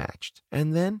get matched,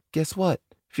 and then guess what?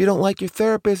 If you don't like your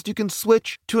therapist, you can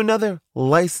switch to another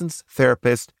licensed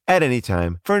therapist at any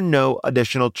time for no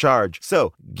additional charge.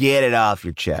 So get it off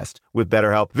your chest with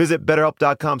BetterHelp. Visit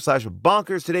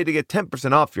BetterHelp.com/bonkers today to get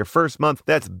 10% off your first month.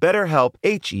 That's BetterHelp,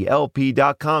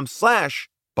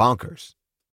 HELP.com/bonkers.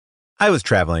 I was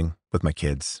traveling with my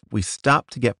kids. We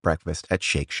stopped to get breakfast at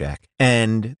Shake Shack.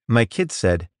 And my kids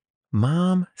said,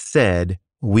 Mom said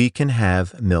we can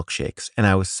have milkshakes. And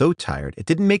I was so tired. It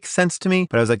didn't make sense to me,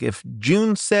 but I was like, if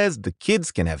June says the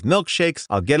kids can have milkshakes,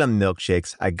 I'll get them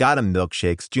milkshakes. I got them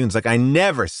milkshakes. June's like, I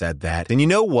never said that. And you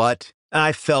know what?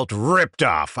 I felt ripped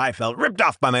off. I felt ripped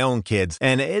off by my own kids.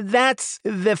 And that's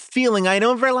the feeling I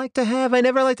never like to have. I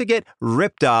never like to get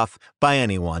ripped off by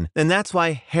anyone. And that's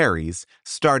why Harry's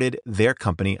started their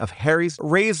company of Harry's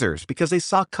Razors, because they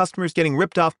saw customers getting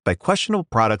ripped off by questionable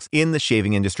products in the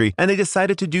shaving industry, and they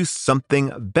decided to do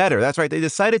something better. That's right. They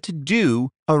decided to do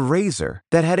a razor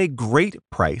that had a great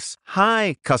price,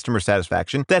 high customer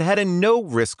satisfaction, that had a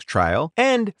no-risk trial,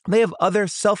 and they have other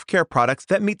self-care products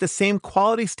that meet the same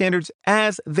quality standards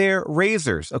as their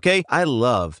razors, okay? I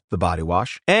love the body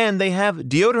wash, and they have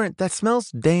deodorant that smells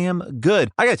damn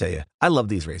good. I gotta tell you, I love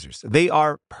these razors. They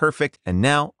are perfect, and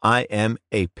now I am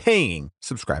a paying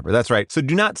subscriber. That's right. So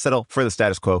do not settle for the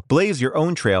status quo. Blaze your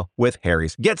own trail with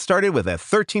Harry's. Get started with a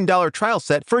 $13 trial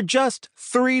set for just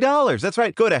 $3. That's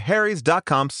right. Go to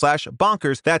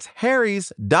harrys.com/bonkers. That's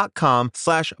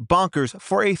harrys.com/bonkers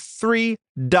for a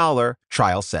 $3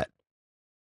 trial set.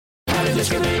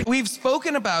 We've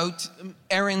spoken about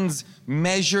Erin's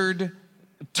measured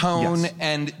tone, Yes.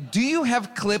 and do you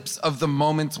have clips of the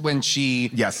moments when she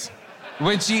Yes.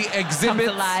 exhibits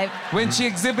alive. when she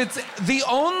exhibits the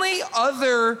only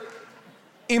other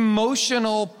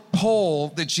emotional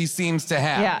pole that she seems to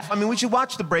have? Yeah. I mean, we should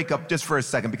watch the breakup just for a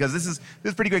second, because this is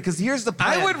pretty great, because here's the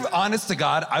plan. I would, honest to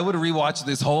God, I would rewatch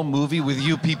this whole movie with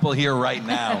you people here right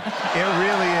now. It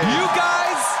really is. You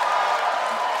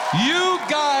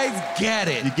guys get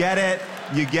it. You get it.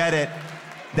 You get it.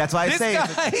 That's why I This say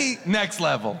guy, next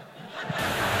level.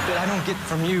 That I don't get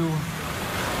from you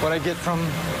what I get from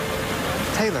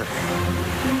Taylor.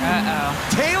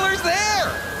 Taylor's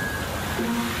there.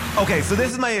 Okay, so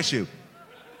this is my issue.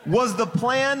 Was the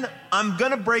plan, I'm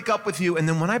gonna break up with you, and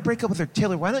then when I break up with her,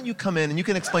 Taylor, why don't you come in and you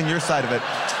can explain your side of it?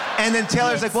 And then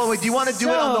Taylor's like, well, wait, do you want to do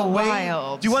it on the way?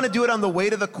 Wild. Do you want to do it on the way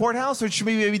to the courthouse, or should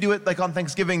we maybe do it like on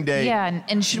Thanksgiving Day? Yeah,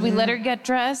 and should we let her get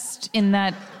dressed in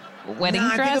that wedding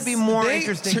Nah, I dress? think it'd be more They-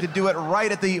 interesting to do it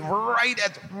right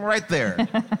there.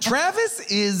 Travis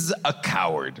is a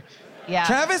coward. Yeah.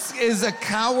 Travis is a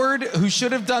coward who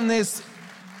should have done this,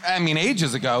 I mean,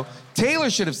 ages ago. Taylor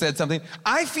should have said something.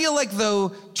 I feel like,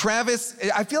 though,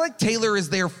 I feel like Taylor is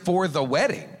there for the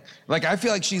wedding. Like, I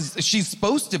feel like she's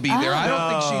supposed to be there. I don't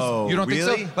think she's, you don't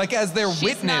really? think so? Like, as their She's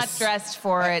witness. not dressed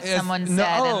for it, As- someone no.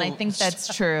 said, and I think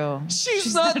that's true.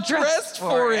 She's not dressed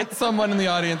for it, someone in the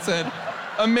audience said.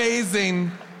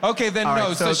 Amazing. Okay, then All right,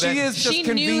 no. so So then- she is just She knew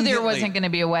there conveniently- wasn't going to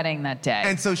be a wedding that day.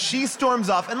 And so she storms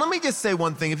off. And let me just say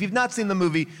one thing. If you've not seen the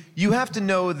movie, you have to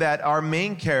know that our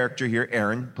main character here,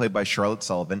 Erin, played by Charlotte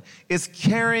Sullivan, is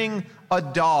carrying a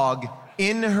dog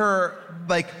in her,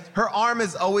 like, her arm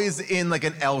is always in like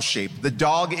an L shape. The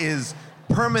dog is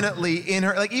permanently in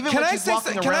her, like, even Can when I she's say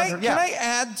walking something? around her. Can I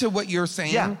add to what you're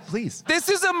saying? Yeah, please. This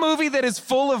is a movie that is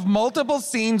full of multiple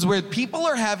scenes where people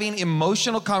are having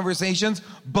emotional conversations,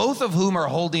 both of whom are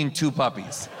holding two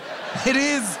puppies. It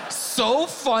is so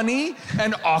funny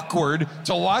and awkward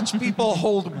to watch people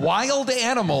hold wild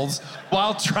animals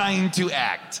while trying to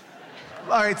act.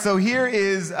 All right, so here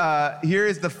is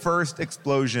the first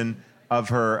explosion of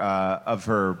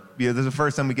her. This is the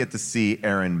first time we get to see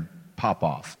Erin pop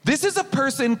off. This is a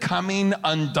person coming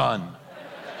undone.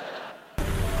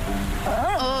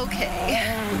 Okay.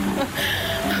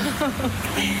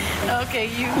 Okay,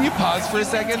 you. Can you pause for a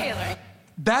second? Taylor.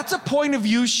 That's a point of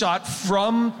view shot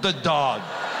from the dog.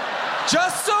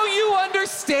 Just so you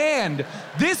understand,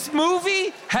 this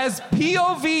movie has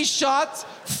POV shots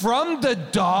from the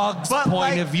dog's But point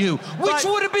like- of view, which but-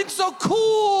 would have been so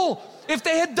cool if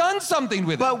they had done something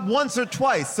with it. But once or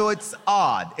twice, so it's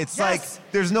odd. It's like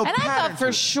there's no and I pattern thought to for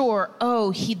it. sure,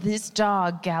 this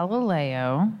dog,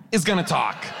 Galileo, Is gonna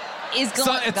talk. is So-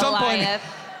 going at some point- Goliath.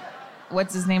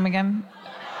 What's his name again?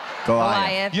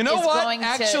 Goliath. You know is what? going to-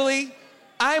 Actually,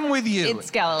 I'm with you. It's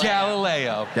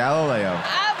Galileo. Galileo.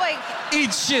 I'm like,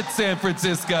 Eat shit, San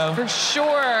Francisco. for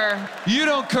sure, You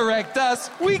don't correct us,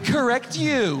 we correct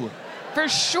you.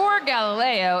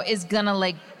 Galileo is gonna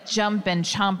like jump and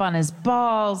chomp on his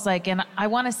balls, like, and I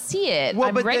want to see it.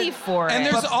 I'm ready for it. And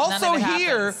there's also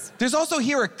happens.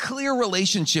 here a clear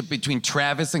relationship between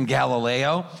Travis and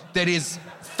Galileo that is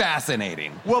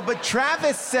fascinating. Well, but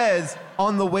Travis says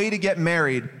on the way to get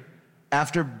married,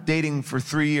 after dating for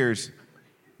 3 years,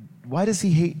 why does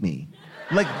he hate me?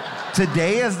 Like,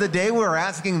 today is the day we're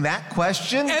asking that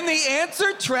question? And the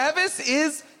answer, Travis,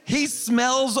 is he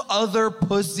smells other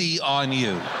pussy on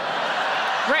you.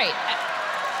 Right.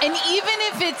 And even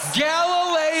if it's...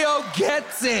 Galileo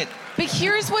gets it. But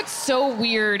here's what's so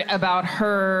weird about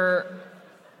her...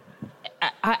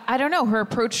 I don't know, her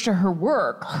approach to her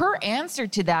work. Her answer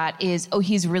to that is, oh,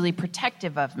 he's really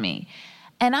protective of me.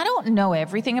 And I don't know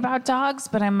everything about dogs,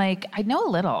 but I'm like, I know a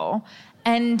little.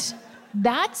 And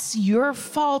that's your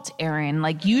fault, Erin.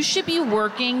 Like, you should be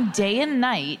working day and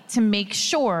night to make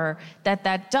sure that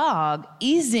that dog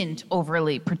isn't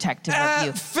overly protective of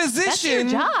you. Physician, that's your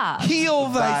job. Heal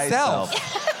thyself.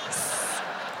 Yes.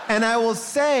 And I will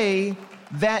say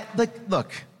that, like,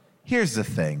 look, here's the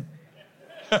thing.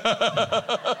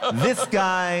 This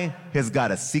guy has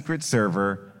got a secret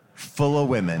server full of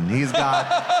women. He's got...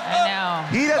 I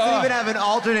know. He doesn't even have an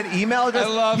alternate email address. I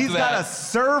love He's got a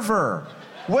server.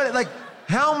 What, like,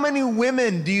 how many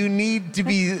women do you need to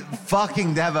be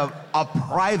fucking to have a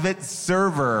private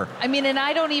server? I mean, and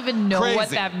I don't even know what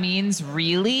Crazy. that means,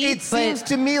 really. It seems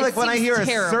to me like when I hear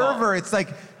terrible. a server, it's like,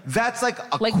 that's like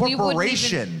a Like, we wouldn't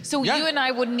corporation. even, so you and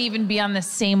I wouldn't even be on the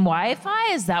same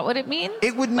Wi-Fi? Is that what it means?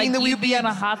 It would mean like that you'd we'd be on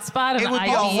a hotspot of It an would be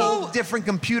IP? a whole different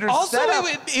computer setup.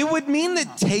 It would mean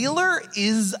that Taylor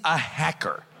is a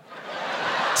hacker.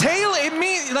 Taylor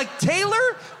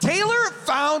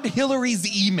found Hillary's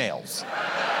emails.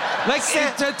 Like,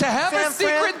 to have a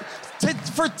secret...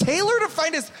 For Taylor to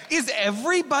find us, is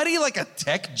everybody like a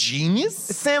tech genius?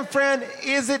 San Fran,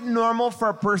 is it normal for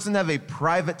a person to have a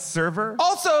private server?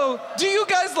 Also, do you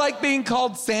guys like being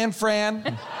called San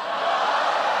Fran?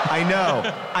 I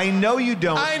know you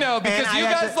don't. I know, because And you I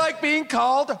have guys to- like being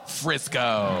called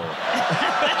Frisco.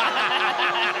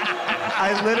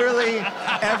 I literally,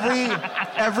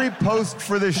 every post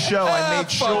for the show, I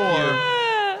made fuck sure.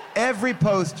 Every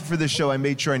post for the show, I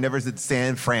made sure I never said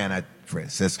San Fran. I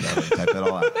Francisco. Type it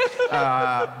all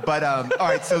out. All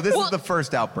right, so this is the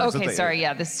first outburst. Okay, sorry,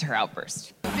 yeah, this is her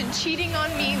outburst. You've been cheating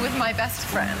on me with my best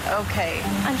friend. Okay.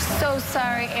 I'm so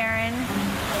sorry, Erin.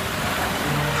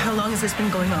 How long has this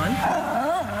been going on? Ow.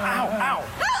 How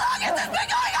long has this been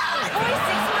going on? Only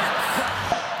 6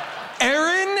 months.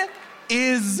 Erin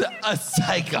is a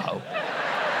psycho.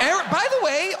 By the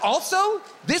way, also,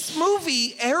 this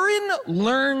movie, Erin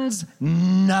learns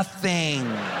nothing.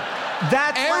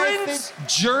 That's Erin's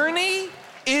journey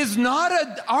is not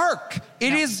an arc.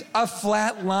 It is a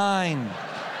flat line.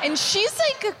 And she's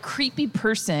like a creepy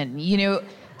person, you know.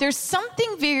 There's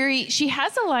something she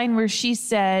has a line where she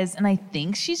says, and I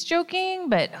think she's joking,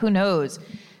 but who knows,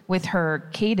 with her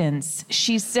cadence,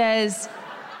 she says,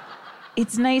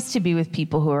 it's nice to be with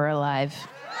people who are alive.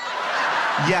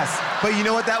 Yes, but you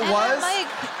know what that was?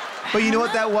 But you know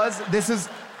what that was? This is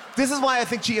why I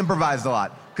think she improvised a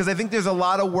lot. Because I think there's a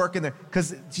lot of work in there.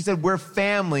 Because she said, we're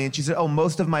family. And she said, oh,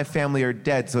 most of my family are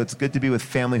dead, so it's good to be with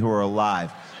family who are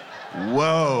alive.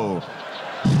 Whoa.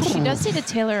 She does say to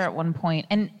Taylor at one point,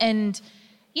 and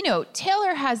you know,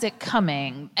 Taylor has it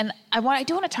coming. And I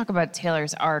do want to talk about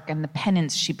Taylor's arc and the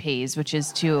penance she pays, which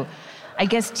is to, I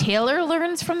guess Taylor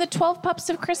learns from the 12 Pups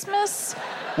of Christmas.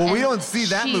 Well, we don't see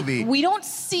that movie. We don't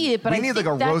see it, but we I need think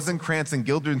like a that's... Rosencrantz and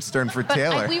Guildenstern for But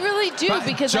Taylor. we really do,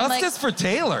 because Justice for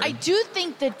Taylor. I do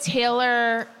think that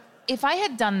Taylor, if I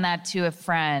had done that to a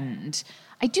friend,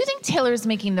 I do think Taylor's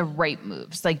making the right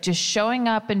moves. Like just showing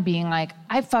up and being like,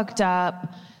 I fucked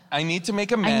up. I need to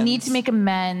make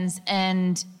amends.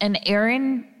 And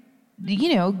Erin,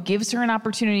 you know, gives her an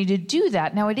opportunity to do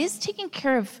that. Now, it is taking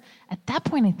care of, at that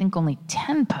point, I think only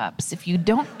 10 pups. If you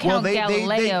don't count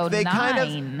Galileo,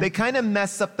 9. They kind of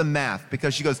mess up the math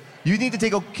because she goes, you need to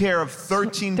take care of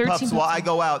 13 pups while I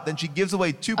go out. Then she gives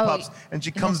away 2 pups and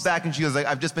she comes back and she goes, like,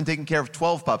 I've just been taking care of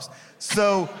 12 pups.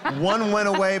 So 1 went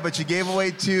away, but she gave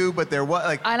away 2, but they're what?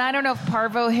 Like, and I don't know if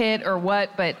Parvo hit or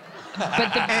what, but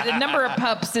the number of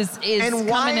pups is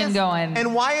coming and going.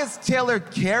 And why is Taylor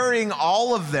carrying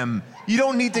all of them? You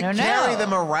don't need to carry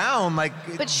them around like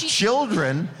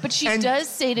children. But she does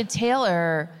say to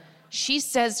Taylor, she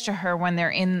says to her when they're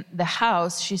in the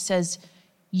house, she says,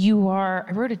 you are,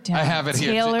 I wrote it down. I have it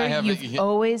here. Taylor, you've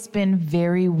always been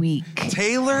very weak.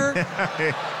 Taylor,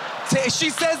 she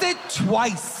says it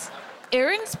twice.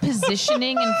 Erin's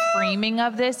positioning and framing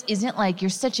of this isn't like, you're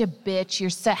such a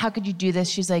bitch, how could you do this?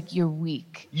 She's like, you're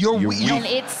weak. You're weak. And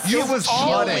it's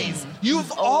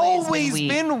You've always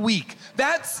been weak.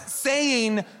 That's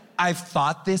saying, I've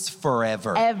thought this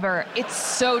forever. Ever. It's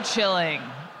so chilling.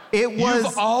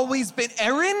 You've always been.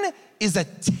 Erin is a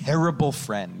terrible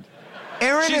friend.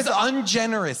 She's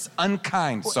ungenerous,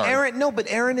 unkind. Sorry.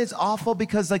 Erin is awful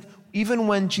because, like, even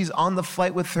when she's on the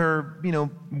flight with her,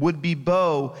 would-be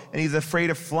beau, and he's afraid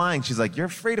of flying, she's like, "You're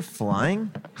afraid of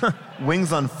flying?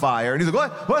 Wings on fire." And he's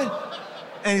like, "What?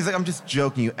 And he's like, "I'm just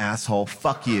joking, you asshole.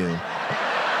 Fuck you."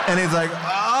 And he's like,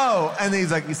 "Oh." And then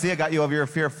he's like, "You see, I got you over your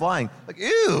fear of flying." Like,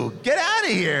 ew, get out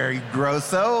of here, you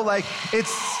grosso. Like,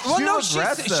 it's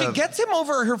aggressive. She gets him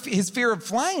over his fear of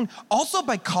flying also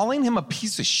by calling him a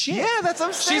piece of shit. Yeah, that's what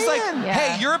I'm saying. She's like,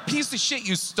 "Hey, you're a piece of shit.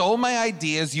 You stole my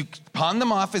ideas. You pawned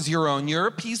them off as your own. You're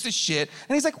a piece of shit."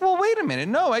 And he's like, "Well, wait a minute.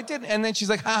 No, I didn't." And then she's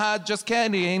like, "Haha, just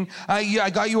kidding.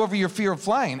 I got you over your fear of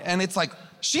flying." And it's like,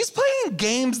 she's playing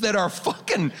games that are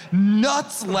fucking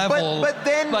nuts level, but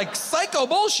then, like psycho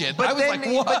bullshit. I was like,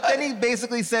 what? But then he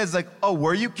basically says, like, "Oh,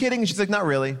 were you kidding?" And she's like, "Not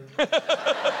really."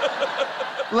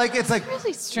 Like, it's like,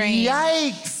 really strange.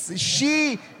 Yikes.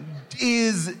 She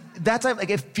is, that's like,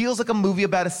 it feels like a movie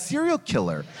about a serial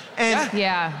killer. And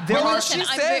yeah.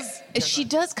 She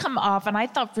does come off, and I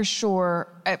thought for sure,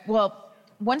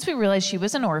 once we realized she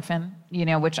was an orphan,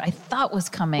 which I thought was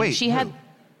coming. Wait, she had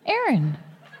Erin.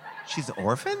 She's an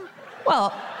orphan?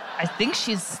 Well, I think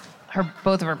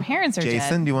both of her parents are dead.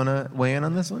 Jason, do you want to weigh in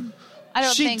on this one?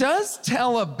 She does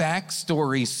tell a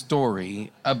backstory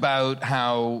story about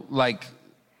how, like...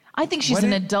 I think she's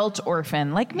an adult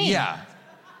orphan, like me. Yeah.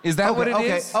 Is that what it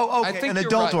is? Oh, okay. I think an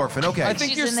adult orphan, okay. I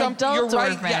think she's an adult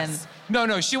right. orphan. Yes.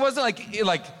 No, she wasn't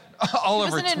like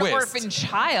Oliver Twist. She wasn't an orphan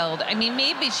child. I mean,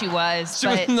 maybe she was, She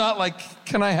was not like,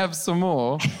 "Can I have some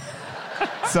more?"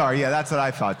 Sorry, yeah, that's what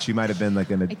I thought. She might have been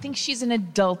like I think she's an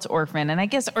adult orphan, and I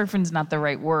guess orphan's not the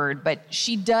right word, but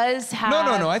she does have...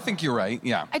 No, I think you're right,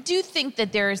 yeah. I do think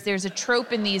that there's a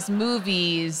trope in these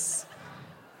movies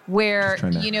where,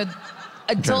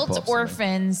 adult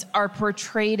orphans are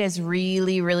portrayed as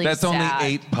really, really That's sad.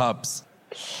 only 8 pups.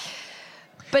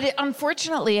 But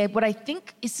unfortunately, what I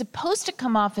think is supposed to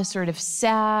come off as sort of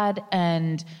sad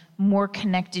and more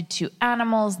connected to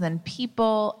animals than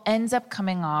people ends up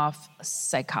coming off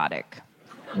psychotic.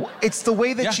 It's the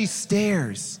way that she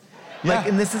stares. Like,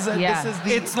 and this is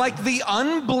It's like the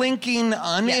unblinking,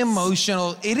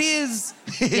 unemotional. It is.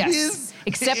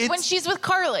 Except when she's with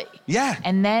Carly. Yeah.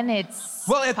 And then it's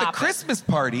at the Christmas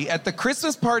party at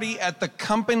the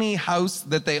company house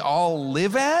that they all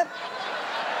live at.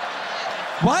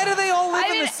 Why do they all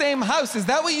live in the same house? Is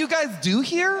that what you guys do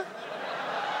here?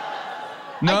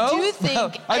 No? I do think...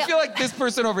 Well, I feel like this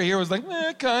person over here was like,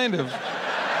 kind of.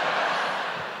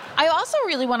 I also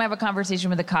really want to have a conversation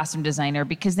with a costume designer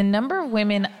because the number of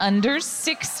women under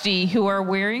 60 who are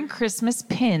wearing Christmas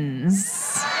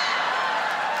pins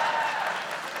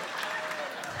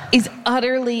is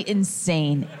utterly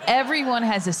insane. Everyone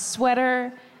has a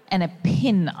sweater and a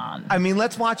pin on. I mean,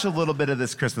 let's watch a little bit of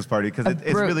this Christmas party because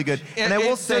it's really good. And I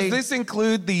will say... Does this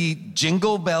include the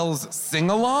Jingle Bells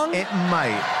sing-along? It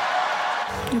might.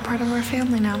 You're part of our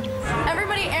family now.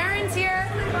 Everybody, Erin's here.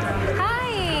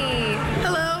 Hi.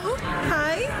 Hello.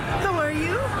 Hi. How are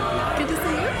you? Good to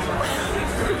see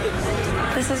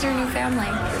you. This is your new family.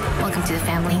 Welcome to the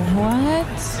family. What?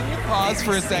 Pause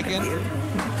for a second.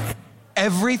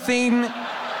 Everything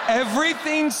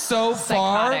so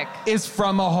Psychotic. far is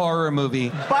from a horror movie.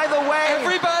 By the way...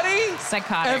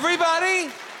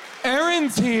 Psychotic.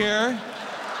 Erin's here.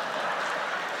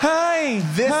 Hi.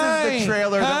 This is the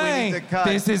trailer that we need to cut.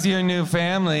 This is your new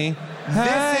family.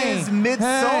 This is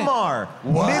Midsommar.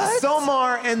 What?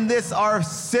 Midsommar and this are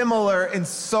similar in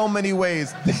so many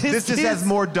ways. This just has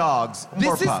more dogs,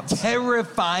 more pups. This is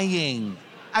terrifying.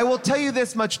 I will tell you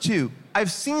this much, too.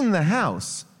 I've seen The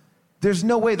House. There's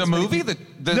no way... The movie? The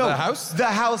house? The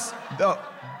house...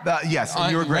 yes,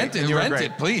 and you were great. Rent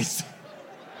it, please.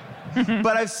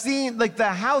 But I've seen, like, the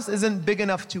house isn't big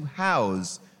enough to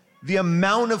house the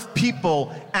amount of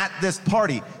people at this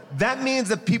party. That means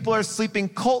that people are sleeping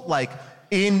cult-like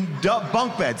in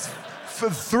bunk beds.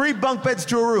 3 bunk beds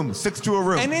to a room, 6 to a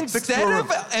room. And instead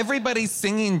of everybody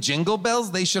singing Jingle Bells,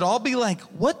 they should all be like,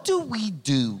 what do we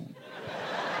do?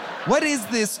 What is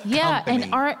this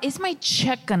company? And is my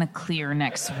check gonna clear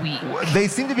next week? They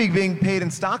seem to be being paid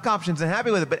in stock options and happy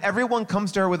with it, but everyone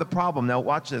comes to her with a problem. Now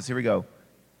watch this, here we go.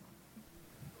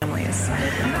 Families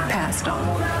passed on.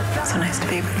 So nice to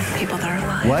be with people that are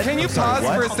alive. What? Can you pause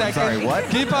for a second? Sorry, what?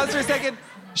 Can you pause for a second?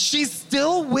 She's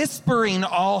still whispering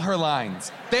all her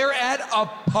lines. They're at a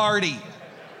party.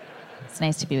 It's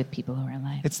nice to be with people who are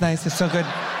alive. It's nice. It's so good.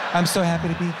 I'm so happy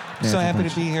to be here.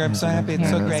 I'm so happy. It's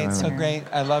so great. It's so great.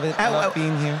 I love it. I love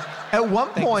being here. At one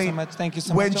point, Thank you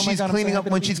so much. when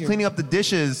she's cleaning up the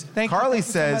dishes, Carly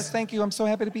says, "Thank you. I'm so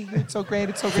happy to be here. It's so great.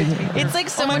 It's so great to be here." It's like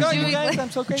someone doing. You guys,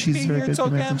 I'm so great to be here. It's so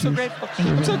great. I'm so grateful.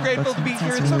 I'm so grateful to be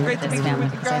here. It's so great to be here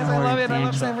with you guys. I love it. I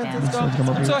love San Francisco.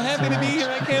 I'm so happy to be here.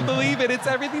 I can't believe it. It's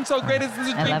everything so great. It's a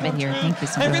dream come true.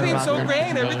 Everything's so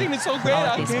great. Everything is so great.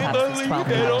 I can't believe it.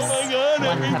 Oh my God.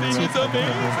 Everything is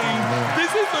amazing.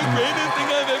 This is the greatest thing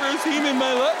I've ever seen in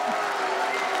my life.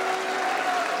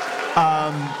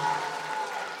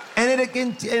 And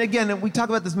again, we talk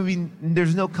about this movie,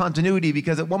 there's no continuity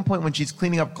because at one point when she's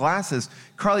cleaning up glasses,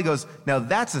 Carly goes, now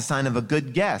that's a sign of a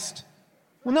good guest.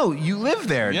 Well, no, you live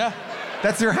there. Yeah.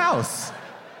 That's your house.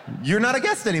 You're not a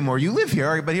guest anymore. You live here.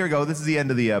 All right, but here we go. This is the end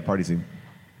of the party scene.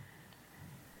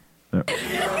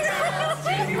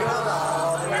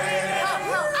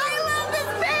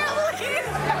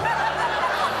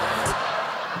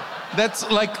 That's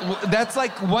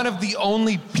like one of the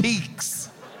only peaks.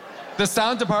 The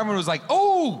sound department was like,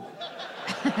 "Oh."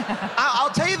 I'll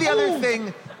tell you the other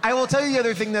thing. I will tell you the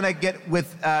other thing that I get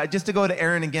with just to go to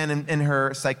Erin again and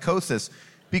her psychosis,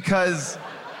 because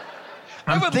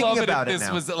I'm thinking love it about if it this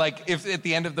now. was like if at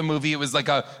the end of the movie it was like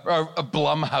a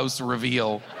Blumhouse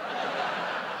reveal.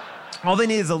 All they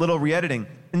need is a little re-editing.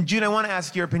 And June, I want to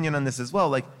ask your opinion on this as well.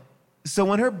 Like, so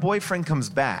when her boyfriend comes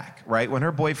back, right? When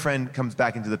her boyfriend comes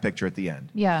back into the picture at the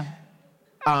end, Yeah.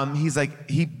 he's like,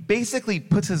 he basically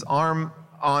puts his arm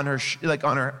on her, he's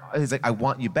like, I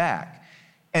want you back.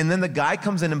 And then the guy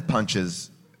comes in and punches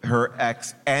her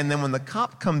ex. And then when the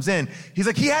cop comes in, he's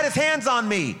like, he had his hands on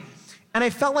me. And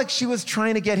I felt like she was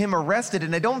trying to get him arrested.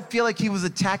 And I don't feel like he was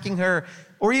attacking her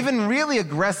or even really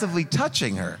aggressively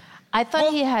touching her. I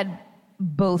thought he had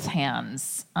both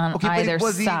hands on either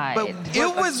side.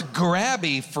 It was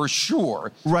grabby for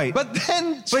sure. Right. But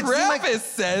then Travis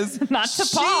says... Not to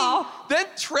Paul. Then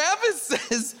Travis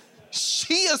says,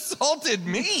 she assaulted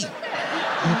me.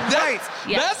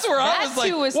 That's where I was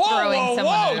like,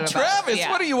 whoa, Travis,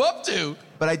 what are you up to?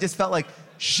 But I just felt like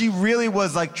she really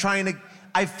was like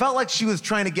I felt like she was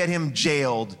trying to get him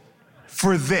jailed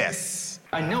for this.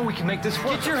 I know we can make this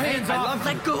work. Get your hands off.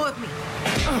 Let go of me.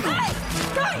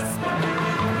 Guys!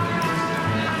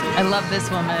 I love this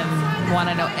woman. Want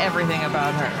to know everything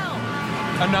about her.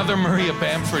 Another Maria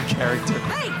Bamford character.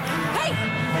 Hey!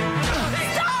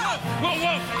 Stop!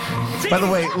 Whoa! By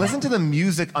the way, listen to the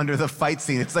music under the fight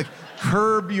scene. It's like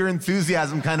Curb Your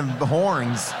Enthusiasm kind of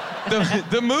horns.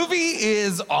 The movie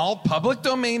is all public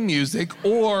domain music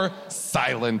or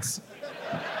silence.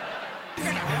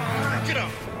 Get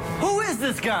up. Who is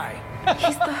this guy?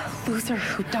 He's the loser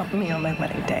who dumped me on my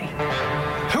wedding day.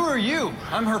 Who are you?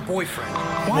 I'm her boyfriend.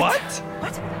 What?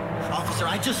 Officer,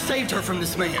 I just saved her from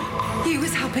this man. He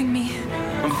was helping me.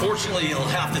 Unfortunately, you'll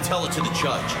have to tell it to the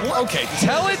judge. Okay,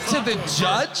 tell it to the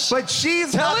judge? But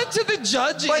she's Tell it to the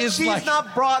judge But is she's like...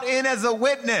 not brought in as a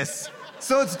witness.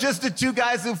 So it's just the two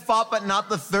guys who fought, but not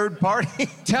the third party.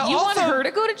 You want her to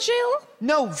go to jail?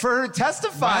 No, for her to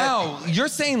testify. Wow, you're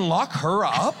saying lock her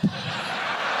up?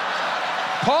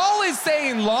 Paul is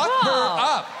saying lock her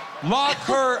up. Lock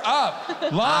her up.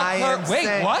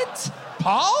 Wait, what?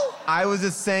 Paul? I was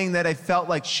just saying that I felt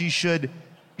like she should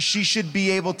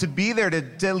be able to be there to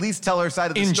at least tell her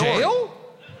side of the story. In jail?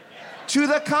 To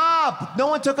the cop. No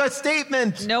one took a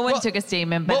statement. No one took a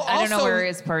statement, but I don't know where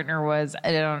his partner was.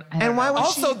 I don't know.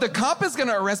 Also, the cop is going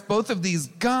to arrest both of these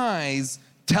guys,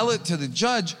 tell it to the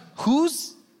judge.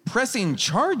 Who's pressing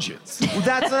charges?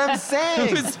 That's what I'm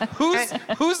saying.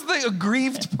 Who's the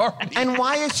aggrieved party? And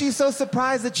why is she so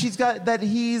surprised that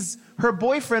he's her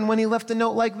boyfriend when he left a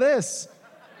note like this?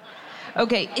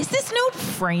 Okay, is this note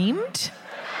framed?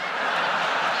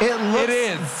 It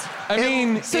is. I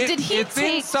mean, so did he it's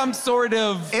take in some sort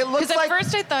of... It looks Because at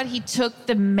first I thought he took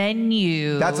the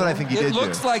menu. That's what I think he did. It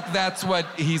looks like that's what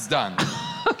he's done.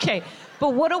 Okay,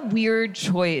 but what a weird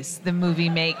choice the movie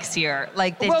makes here.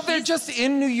 Like, they're just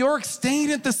in New York,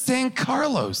 staying at the San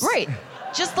Carlos. Right.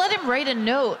 Just let him write a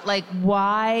note. Like,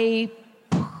 why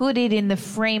put it in the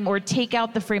frame or take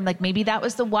out the frame? Like, maybe that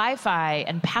was the Wi-Fi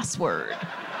and password.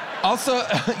 Also,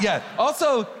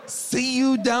 Also, see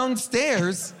you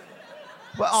downstairs.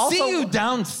 See you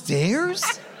downstairs?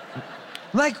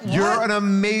 Like, what? You're an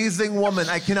amazing woman.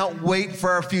 I cannot wait for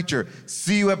our future.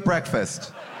 See you at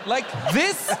breakfast. Like,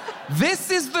 this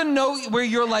is the note where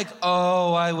you're like,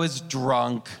 oh, I was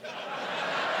drunk.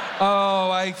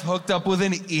 Oh, I hooked up with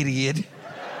an idiot.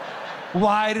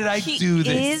 Why did I do this?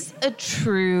 He is a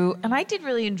true, and I did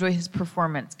really enjoy his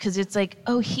performance because it's like,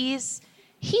 oh, he's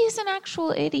an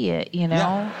actual idiot, you know?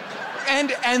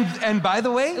 Yeah. And by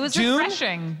the way, it was June,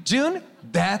 refreshing. June,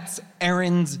 that's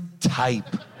Erin's type.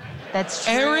 That's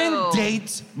true. Erin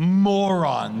dates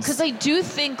morons. Because I do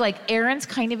think like Erin's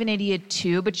kind of an idiot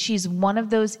too, but she's one of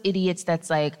those idiots that's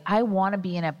like, I want to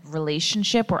be in a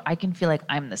relationship where I can feel like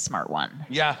I'm the smart one.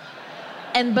 Yeah.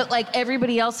 But like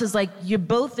everybody else is like, you're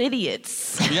both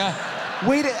idiots. Yeah.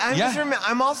 Wait,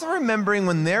 I'm also remembering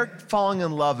when they're falling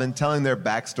in love and telling their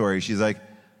backstory. She's like,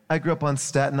 I grew up on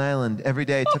Staten Island. Every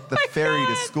day I took the ferry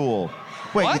to school.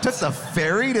 Wait, What? you took the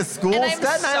ferry to school? And I'm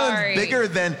Staten sorry. Island's bigger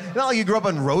than, not like you grew up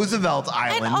on Roosevelt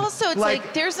Island. And also, it's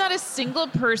like there's not a single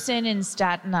person in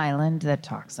Staten Island that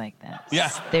talks like that. Yeah.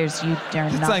 You're It's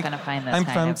not like, going to find this I'm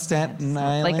kind from of Staten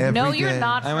Island. Like, no, Every you're day.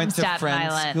 not I from went to Staten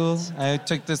Friends Island. school. I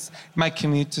took my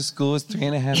commute to school was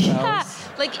 3.5 Yeah. hours.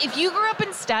 Like, if you grew up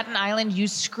in Staten Island, you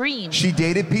scream. She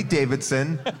dated Pete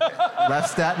Davidson, left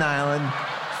Staten Island,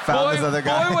 found this other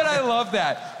guy. Boy, would I love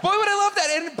that. Boy, would I love that.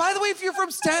 And by the way, if you're from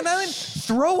Staten Island,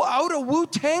 throw out a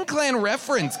Wu-Tang Clan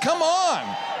reference. Come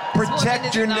on.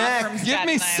 Protect your not neck. from Give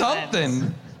me Staten Island.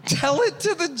 something. Tell it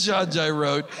to the judge, I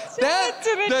wrote.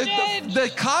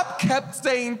 The cop kept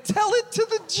saying, tell it to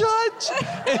the judge.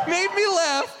 It made me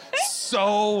laugh.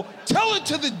 So, tell it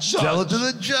to the judge. Tell it to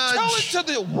the judge. Tell it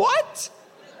to the, what?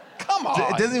 Come on.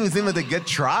 It doesn't even seem like they get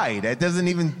tried. It doesn't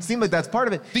even seem like that's part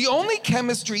of it. The only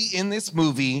chemistry in this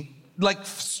movie, like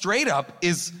straight up,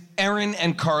 is Erin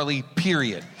and Carly,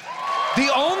 period. The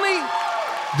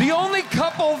only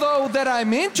couple, though, that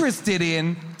I'm interested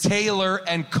in, Taylor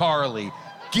and Carly.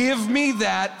 Give me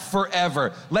that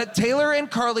forever. Let Taylor and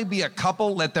Carly be a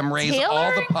couple. Let them raise Taylor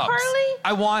all the and pups. Carly?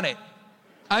 I want it.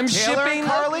 I'm Taylor and shipping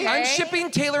Carly? I'm Okay.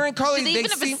 shipping Taylor and Carly. Do they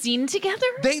even have a scene together?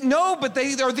 But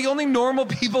they are the only normal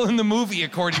people in the movie,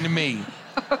 according to me.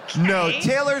 No,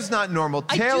 Taylor's not normal.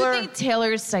 Taylor, I do think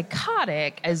Taylor's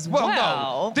psychotic as Well,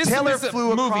 well. no. This Taylor is a flew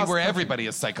movie across where country. everybody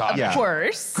is psychotic. Yeah. Of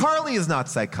course. Carly is not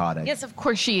psychotic. Yes, of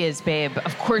course she is, babe.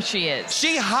 Of course she is.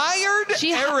 She hired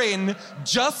Erin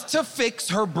just to fix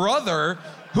her brother,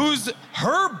 who's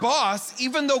her boss,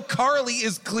 even though Carly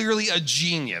is clearly a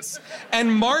genius. And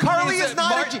Martin Carly is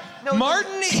not a genius. No,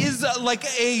 Martin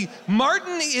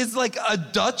is like a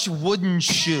Dutch wooden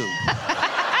shoe.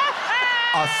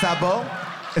 A sabot?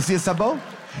 Is he a sabot?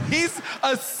 He's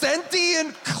a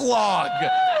sentient clog.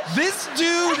 This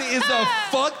dude is a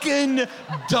fucking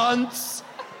dunce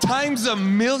times a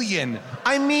million.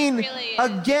 I mean, Really?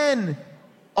 again,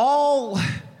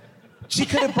 she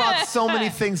could have brought so many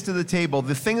things to the table.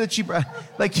 The thing that she brought,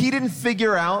 like he didn't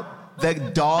figure out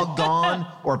that doggone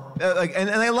and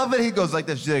I love that he goes like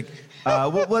this. She's like,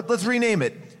 let's rename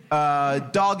it,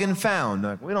 Dog and Found.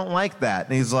 Like, we don't like that.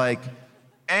 And he's like,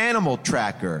 Animal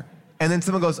Tracker. And then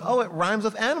someone goes, oh, it rhymes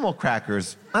with animal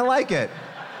crackers. I like it.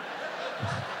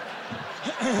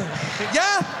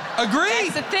 Yeah, agree.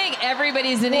 That's the thing.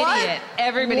 Everybody's an What? idiot.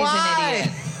 Everybody's Why? an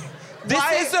idiot.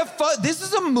 This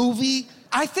is a movie.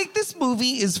 I think this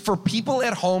movie is for people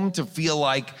at home to feel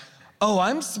like, oh,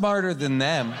 I'm smarter than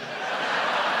them.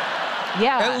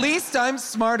 Yeah. At least I'm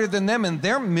smarter than them, and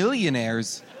they're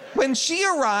millionaires. When she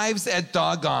arrives at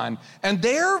Doggone, and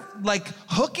they're like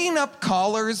hooking up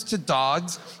collars to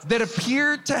dogs that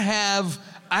appear to have,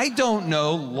 I don't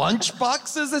know, lunch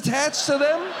boxes attached to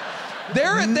them.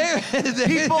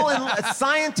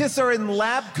 Scientists are in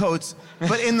lab coats,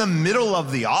 but in the middle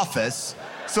of the office.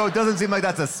 So it doesn't seem like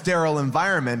that's a sterile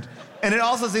environment. And it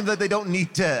also seems like they don't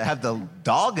need to have the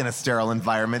dog in a sterile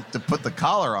environment to put the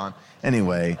collar on.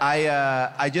 Anyway,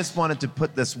 I just wanted to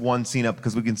put this one scene up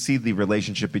because we can see the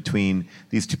relationship between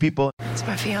these two people. It's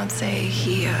my fiance.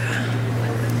 He kind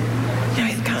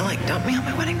of like dumped me on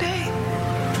my wedding day.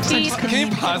 Teeth. Can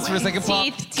you pause for a second, Paul?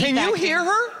 Teeth Can you acting. hear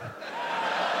her?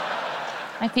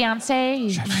 My fiance.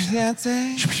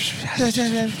 Fiance. Can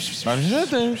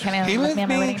I let me on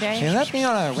my wedding day? He left me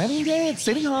on our wedding day at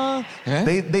City Hall.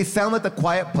 They sound like the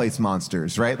Quiet Place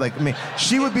monsters, right? Like, I mean,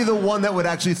 she would be the one that would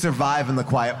actually survive in the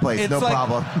Quiet Place, no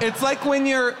problem. It's like when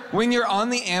you're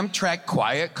on the Amtrak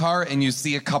quiet car and you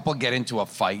see a couple get into a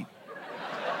fight.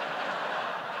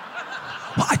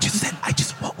 Well,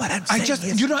 what I'm saying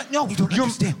is... You don't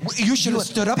understand. You should have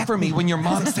stood up for me when your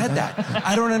mom said that.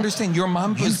 I don't understand. Your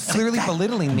mom was clearly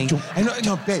belittling me. I know,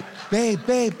 no, babe.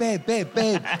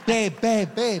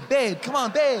 Come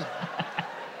on, babe.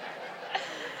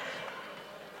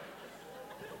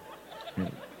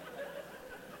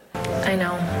 I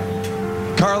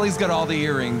know. Carly's got all the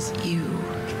earrings. You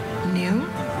knew?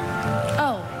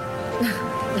 Oh,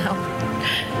 no.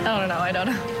 I don't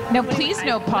know. No, please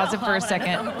no. Pause it for a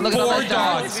second. Look at all Four those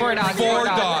dogs. Four dogs. Four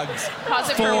dogs. Pause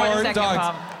it for 1 second,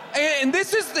 Bob. And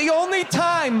this is the only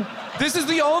time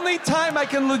I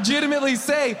can legitimately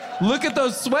say, look at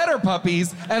those sweater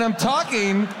puppies, and I'm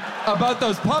talking about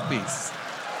those puppies.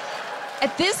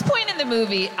 At this point in the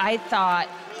movie, I thought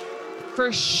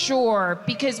for sure,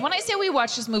 because when I say we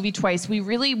watched this movie twice, we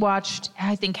really watched,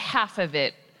 I think, half of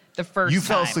it the first time. You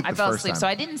fell asleep I the fell first asleep, time. so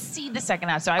I didn't see the second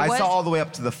half. So I saw all the way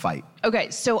up to the fight. Okay,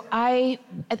 so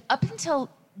up until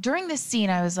during this scene,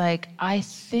 I was like, I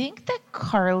think that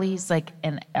Carly's like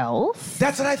an elf.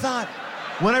 That's what I thought.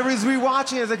 When I was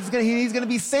rewatching it, I was like, he's gonna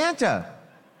be Santa.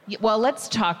 Yeah, well, let's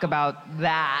talk about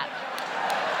that.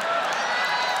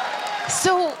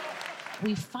 So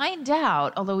we find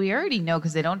out, although we already know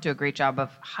because they don't do a great job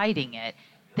of hiding it,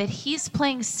 that he's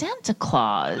playing Santa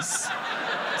Claus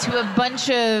to a bunch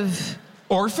of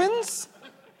orphans?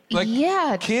 Like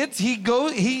kids, he's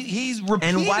repeatedly.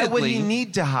 And why would he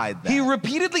need to hide that? He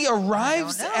repeatedly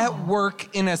arrives at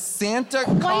work in a Santa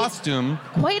costume.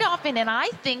 Quite often, and I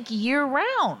think year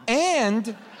round.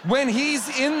 And when he's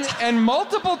and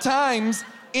multiple times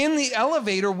in the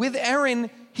elevator with Erin,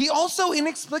 he also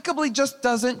inexplicably just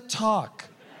doesn't talk.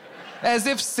 As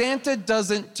if Santa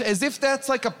doesn't, as if that's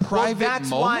like a private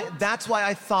moment. That's why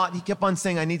I thought he kept on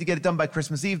saying, I need to get it done by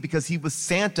Christmas Eve, because he was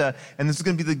Santa, and this was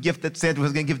going to be the gift that Santa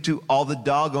was going to give to all the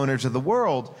dog owners of the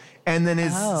world. And then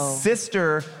his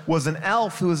sister was an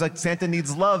elf who was like, Santa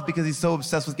needs love because he's so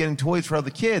obsessed with getting toys for other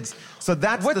kids. So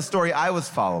that's the story I was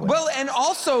following. Well, and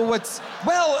also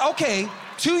okay,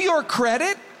 to your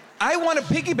credit, I want to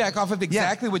piggyback off of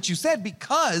exactly what you said,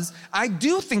 because I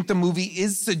do think the movie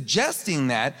is suggesting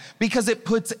that, because it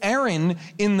puts Erin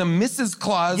in the Mrs.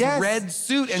 Claus red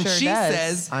suit, and she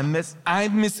says, what did she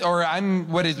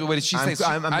say?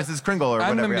 I'm Mrs. Kringle or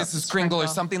whatever. I'm a Mrs. Kringle or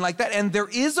something like that. And there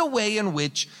is a way in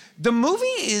which the movie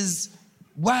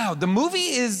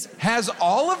has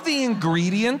all of the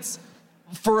ingredients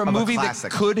for a movie that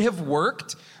could have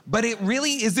worked, but it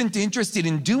really isn't interested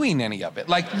in doing any of it.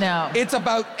 It's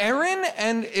about Erin,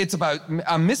 and it's about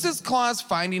Mrs. Claus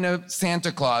finding a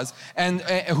Santa Claus, and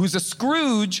who's a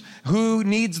Scrooge who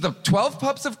needs the 12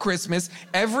 pups of Christmas.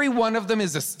 Every one of them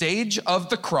is a stage of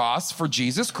the cross for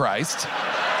Jesus Christ.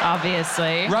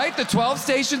 Obviously. Right? The 12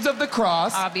 stations of the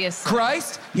cross. Obviously.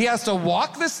 Christ, he has to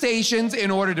walk the stations in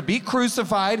order to be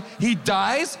crucified. He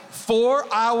dies for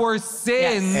our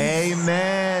sins.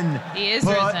 Amen. He is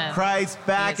Put risen. Christ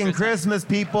back in Christmas,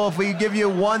 people. If we give you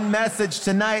one message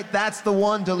tonight, that's the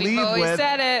one to leave with. We've always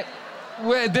said it.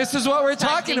 This is what we're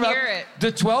talking about. Hear it.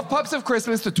 The 12 Pups of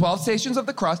Christmas, the 12 Stations of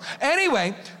the Cross.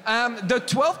 Anyway, the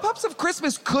 12 Pups of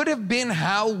Christmas could have been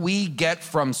how we get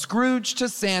from Scrooge to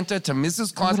Santa to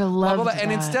Mrs. Claus, blah, blah, blah.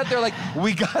 And instead they're like,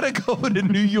 we gotta go to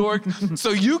New York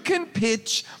so you can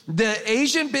pitch the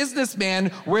Asian businessman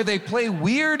where they play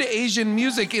weird Asian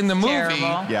music in the movie.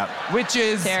 Terrible. Which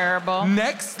is terrible.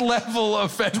 Next level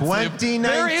offensive. 2019.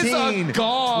 There is a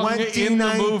gong in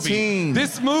the movie. 2019.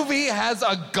 This movie has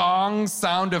a gong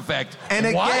sound effect. And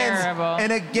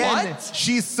again,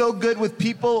 she's so good with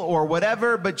people or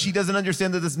whatever, but she doesn't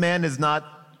understand that this man is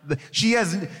not.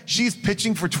 She's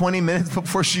pitching for 20 minutes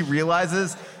before she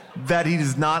realizes that he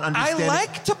does not understand. I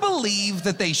like to believe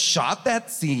that they shot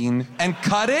that scene and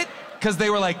cut it because they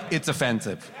were like, it's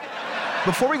offensive.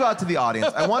 Before we go out to the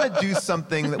audience, I want to do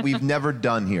something that we've never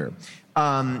done here.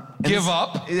 Give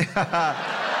up?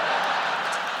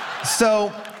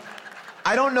 So,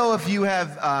 I don't know if you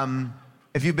have,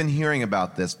 if you've been hearing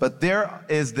about this, but there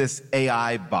is this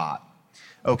AI bot.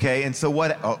 Okay, and so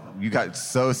you got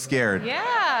so scared.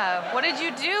 Yeah, what did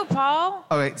you do, Paul?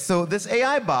 Okay, so this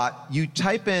AI bot, you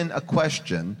type in a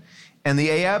question, and the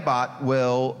AI bot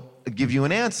will give you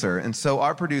an answer. And so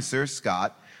our producer,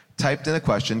 Scott, typed in a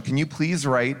question, can you please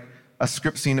write a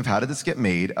script scene of How Did This Get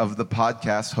Made of the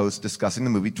podcast host discussing the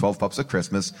movie 12 Pups of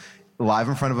Christmas live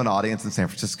in front of an audience in San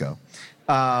Francisco.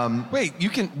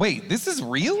 Wait, this is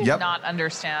real? Yep. Not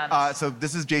understand. So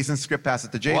this is Jason's script, pass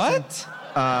it to Jason. What?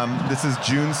 This is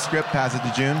June's script, pass it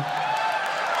to June.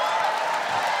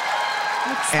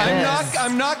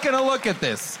 I'm not gonna look at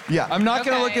this. Yeah. I'm not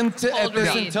gonna look at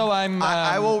this read. until I'm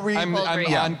I will read. I'm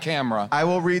on camera. I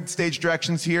will read stage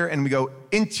directions here, and we go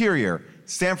interior,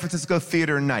 San Francisco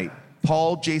theater night.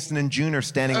 Paul, Jason, and June are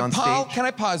standing on Paul, stage. can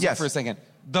I pause you for a second?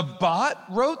 The bot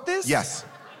wrote this? Yes.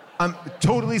 I'm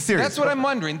totally serious. That's what I'm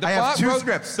wondering. I have two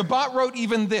scripts. The bot wrote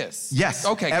even this? Yes.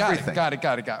 Okay, everything. Got it.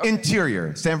 Okay.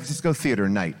 Interior, San Francisco theater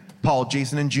night. Paul,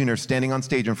 Jason, and June are standing on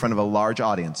stage in front of a large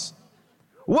audience.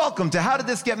 Welcome to How Did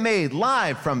This Get Made,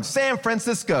 live from San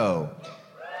Francisco.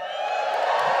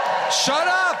 Shut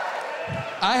up!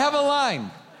 I have a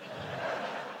line.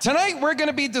 Tonight, we're going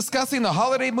to be discussing the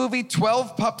holiday movie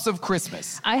 12 Pups of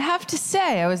Christmas. I have to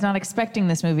say, I was not expecting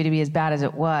this movie to be as bad as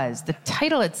it was. The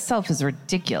title itself is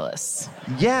ridiculous.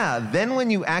 Yeah, then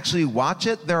when you actually watch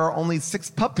it, there are only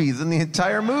 6 puppies in the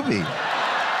entire movie.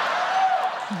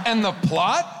 And the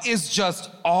plot is just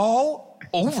all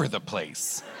over the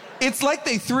place. It's like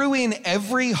they threw in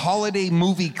every holiday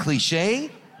movie cliche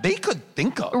they could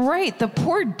think of. Right. The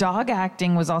poor dog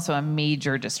acting was also a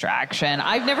major distraction.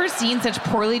 I've never seen such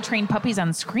poorly trained puppies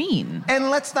on screen. And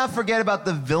let's not forget about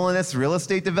the villainous real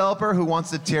estate developer who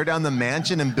wants to tear down the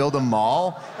mansion and build a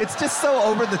mall. It's just so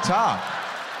over the top.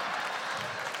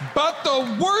 But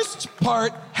the worst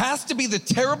part has to be the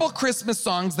terrible Christmas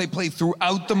songs they play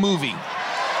throughout the movie.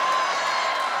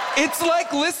 It's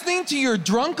like listening to your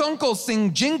drunk uncle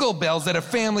sing Jingle Bells at a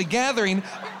family gathering,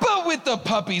 but with the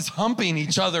puppies humping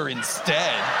each other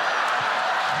instead.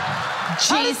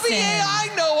 Jason. How does the AI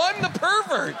know I'm the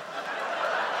pervert?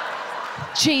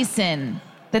 Jason,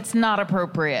 that's not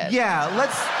appropriate. Yeah,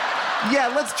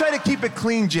 let's try to keep it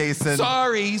clean, Jason.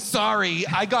 Sorry,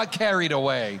 I got carried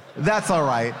away. That's all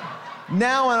right.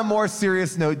 Now, on a more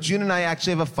serious note, June and I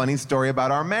actually have a funny story about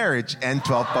our marriage and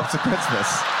 12 Pups of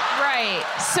Christmas. Right.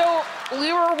 So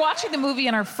we were watching the movie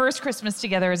on our first Christmas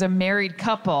together as a married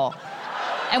couple.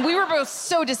 And we were both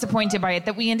so disappointed by it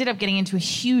that we ended up getting into a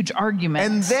huge argument.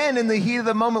 And then, in the heat of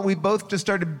the moment, we both just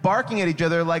started barking at each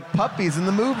other like puppies in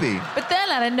the movie. But then,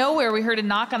 out of nowhere, we heard a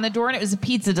knock on the door, and it was a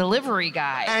pizza delivery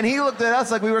guy. And he looked at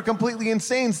us like we were completely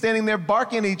insane, standing there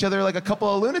barking at each other like a couple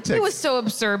of lunatics. It was so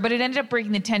absurd, but it ended up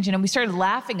breaking the tension, and we started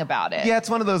laughing about it. Yeah, it's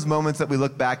one of those moments that we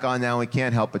look back on now and we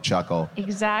can't help but chuckle.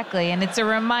 Exactly, and it's a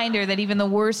reminder that even the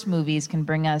worst movies can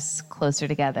bring us closer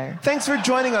together. Thanks for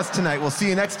joining us tonight. We'll see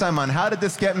you next time on How Did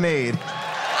This Get Made?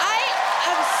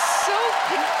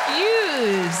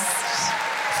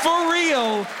 For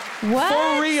real. What?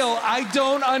 For real, I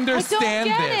don't understand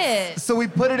I don't get So we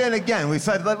put it in again. We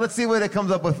said, let's see what it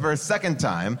comes up with for a second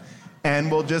time.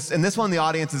 And and this one, the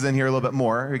audience is in here a little bit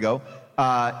more. Here we go.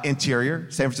 Interior,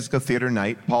 San Francisco Theater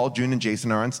night. Paul, June, and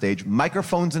Jason are on stage,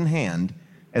 microphones in hand,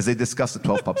 as they discuss the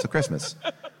 12 Pups of Christmas.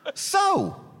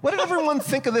 So, what did everyone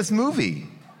think of this movie?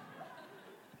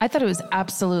 I thought it was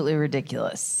absolutely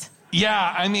ridiculous.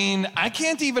 Yeah, I mean, I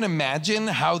can't even imagine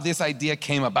how this idea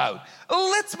came about.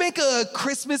 Let's make a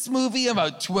Christmas movie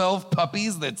about 12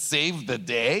 puppies that saved the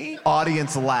day?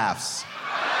 Audience laughs.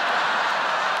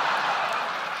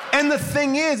 And the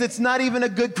thing is, it's not even a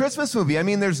good Christmas movie. I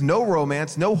mean, there's no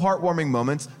romance, no heartwarming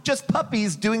moments, just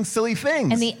puppies doing silly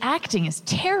things. And the acting is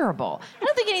terrible. I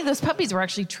don't think any of those puppies were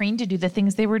actually trained to do the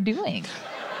things they were doing.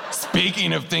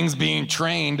 Speaking of things being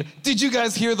trained, did you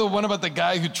guys hear the one about the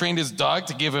guy who trained his dog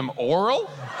to give him oral?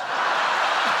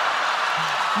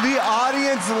 The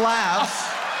audience laughs.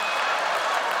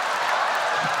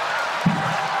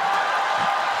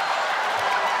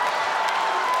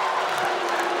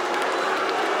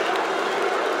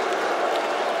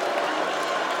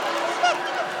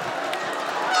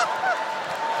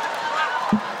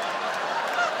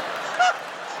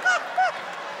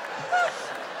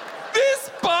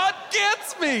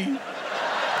 Me.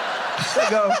 They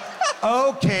go,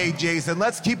 okay, Jason,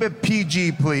 let's keep it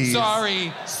PG, please.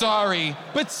 Sorry.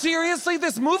 But seriously,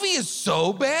 this movie is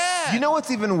so bad. You know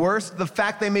what's even worse? The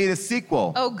fact they made a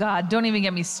sequel. Oh, God, don't even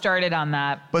get me started on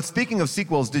that. But speaking of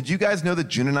sequels, did you guys know that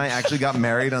June and I actually got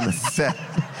married on the set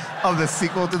of the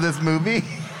sequel to this movie?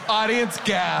 Audience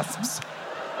gasps.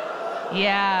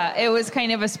 Yeah, it was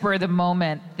kind of a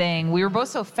spur-of-the-moment thing. We were both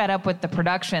so fed up with the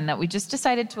production that we just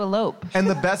decided to elope. And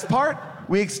the best part?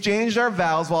 We exchanged our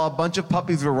vows while a bunch of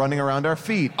puppies were running around our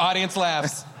feet. Audience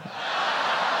laughs.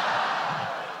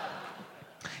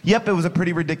 Yep, it was a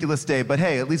pretty ridiculous day, but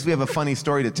hey, at least we have a funny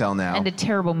story to tell now. And a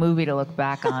terrible movie to look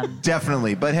back on.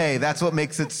 Definitely, but hey, that's what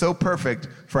makes it so perfect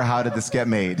for How Did This Get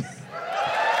Made?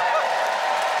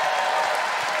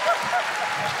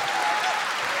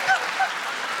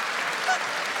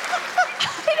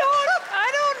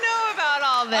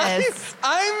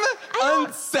 I'm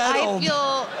unsettled. I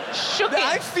feel shook.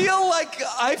 I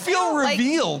feel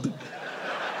revealed. Like,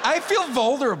 I feel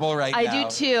vulnerable right now. I do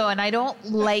too, and I don't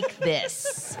like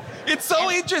this. It's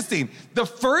so interesting. The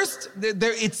first,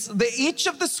 each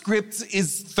of the scripts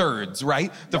is thirds,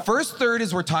 right? The first third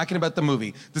is we're talking about the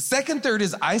movie. The second third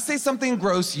is I say something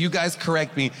gross, you guys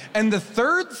correct me. And the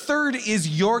third is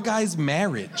your guys'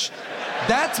 marriage.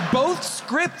 That's both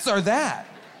scripts are that.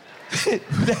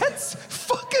 That's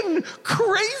fucking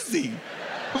crazy.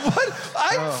 What?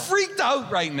 I'm freaked out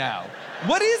right now.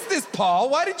 What is this, Paul?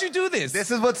 Why did you do this?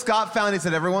 This is what Scott found. He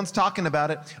said everyone's talking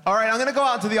about it. All right, I'm going to go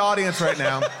out to the audience right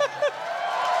now.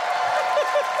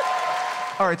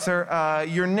 All right, sir.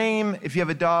 Your name, if you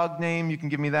have a dog name, you can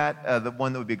give me that. The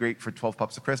one that would be great for 12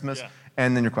 Pups of Christmas. Yeah.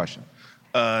 And then your question.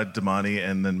 Damani,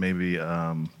 and then maybe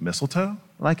Mistletoe.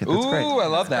 I like it. That's great. Ooh, I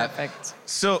love that. Perfect.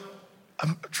 So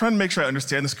I'm trying to make sure I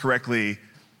understand this correctly.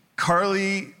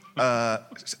 Carly,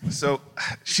 so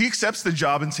she accepts the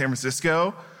job in San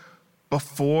Francisco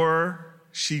before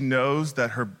she knows that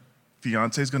her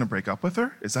fiance is going to break up with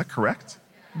her. Is that correct?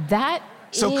 That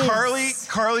so is...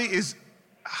 Carly is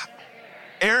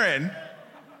Aaron.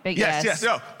 But yes.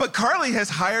 No, but Carly has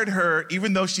hired her,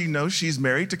 even though she knows she's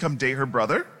married, to come date her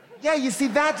brother. Yeah, you see,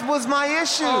 that was my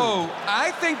issue. Oh, I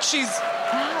think she's...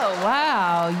 Oh,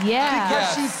 wow, yeah.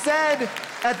 Because she said,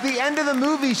 at the end of the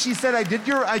movie, she said, I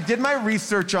did my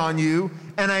research on you,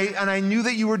 and I knew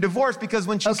that you were divorced, because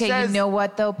when she says... Okay, you know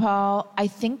what, though, Paul? I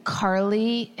think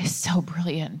Carly is so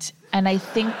brilliant. And I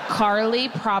think Carly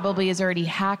probably has already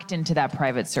hacked into that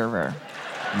private server.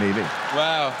 Maybe.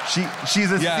 Wow.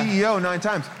 She's a CEO 9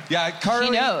 times. Yeah, Carly...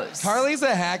 She knows. Carly's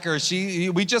a hacker.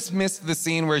 We just missed the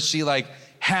scene where she,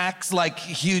 hacks like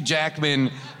Hugh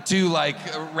Jackman to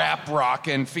rap rock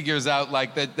and figures out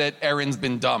that Aaron's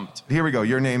been dumped. Here we go.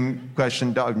 Your name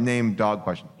question, dog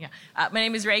question. Yeah. My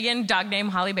name is Reagan, dog name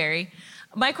Holly Berry.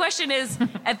 My question is,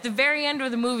 at the very end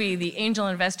of the movie, the angel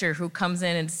investor who comes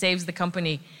in and saves the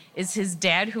company is his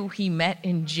dad who he met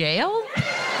in jail?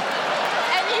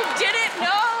 And you didn't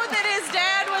know that his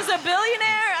dad was a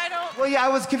billionaire? Well, yeah, I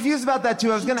was confused about that,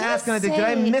 too. I was going to ask, did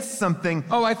I miss something?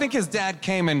 Oh, I think his dad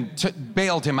came and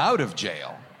bailed him out of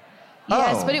jail.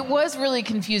 Yes, but it was really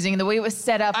confusing the way it was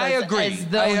set up as though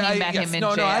he met him in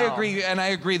jail. No, I agree, and I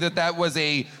agree that was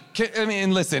a... I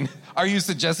mean, listen, are you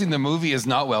suggesting the movie is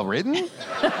not well written?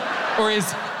 Or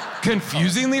is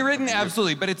confusingly written?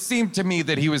 Absolutely, but it seemed to me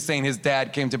that he was saying his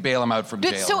dad came to bail him out from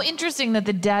jail. It's so interesting that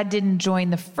the dad didn't join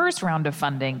the first round of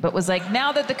funding, but was like,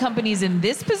 now that the company's in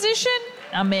this position,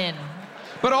 I'm in.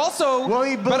 But also, well,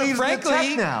 he believes in the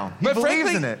tech now. He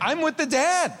believes in it. I'm with the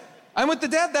dad.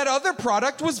 That other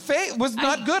product was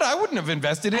not good. I wouldn't have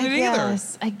invested in it either.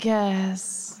 I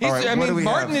guess.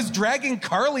 Martin is dragging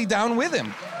Carly down with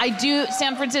him.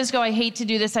 San Francisco, I hate to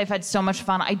do this. I've had so much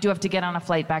fun. I do have to get on a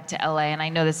flight back to LA, and I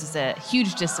know this is a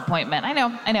huge disappointment. I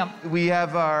know. We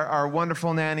have our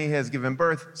wonderful nanny has given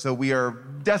birth, so we are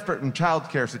desperate in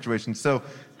childcare situations. So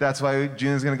that's why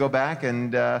June's going to go back,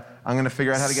 and I'm going to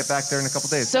figure out how to get back there in a couple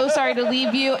days. So sorry to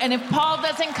leave you, and if Paul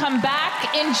doesn't come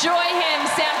back, enjoy him,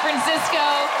 San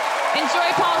Francisco. Enjoy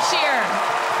Paul Scheer.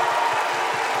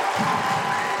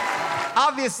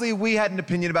 Obviously, we had an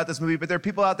opinion about this movie, but there are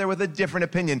people out there with a different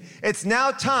opinion. It's now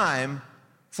time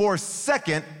for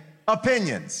Second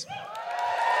Opinions.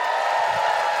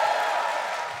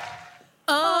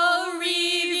 A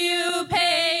review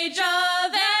page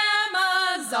of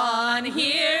Amazon.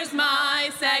 Here's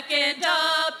my second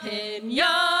opinion.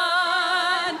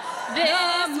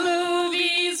 This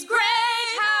movie's great.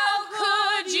 How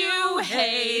could you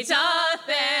hate a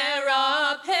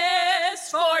therapist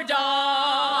for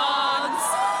dogs?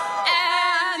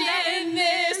 And in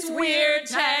this weird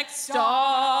tech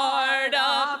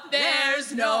startup,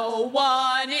 there's no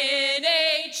one in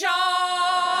HR.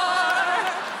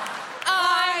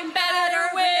 I'm better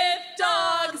with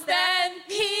dogs than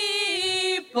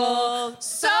people,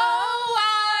 so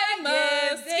I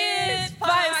give it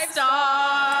 5 stars.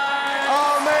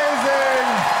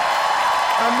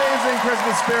 Amazing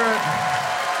Christmas spirit.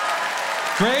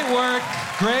 Great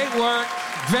work.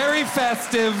 Very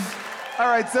festive. All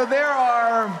right, so there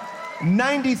are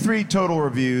 93 total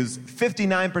reviews.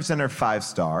 59% are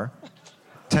 5-star.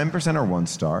 10% are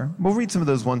 1-star. We'll read some of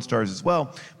those 1 stars as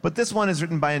well. But this one is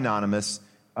written by Anonymous,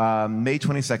 May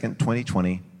 22nd,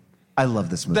 2020. I love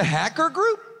this movie. The hacker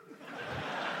group?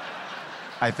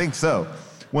 I think so.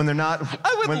 When they're not...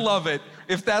 I would love it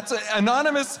if that's...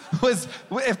 Anonymous was...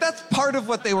 If that's part of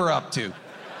what they were up to.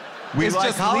 We it's like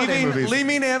just holiday movies.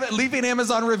 leaving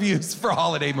Amazon reviews for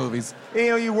holiday movies.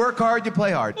 You work hard, you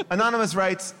play hard. Anonymous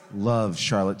writes, love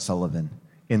Charlotte Sullivan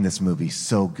in this movie.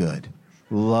 So good.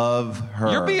 Love her.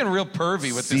 You're being real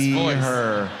pervy with See this voice.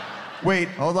 her. Wait,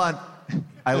 hold on.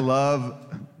 I love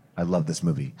this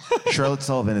movie. Charlotte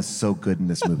Sullivan is so good in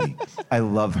this movie. I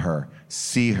love her.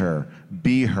 See her.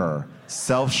 Be her.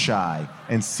 Self-shy,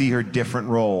 and see her different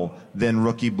role than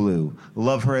Rookie Blue.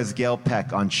 Love her as Gail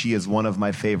Peck on She Is One of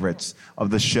My Favorites of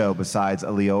the show besides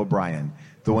Aaliyah O'Brien,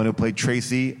 the one who played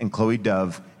Tracy and Chloe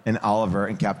Dove and Oliver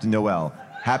and Captain Noel.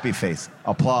 Happy face.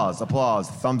 Applause.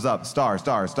 Thumbs up. Star.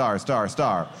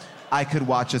 I could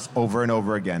watch this over and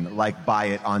over again, like buy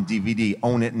it on DVD.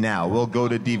 Own it now. We'll go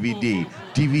to DVD.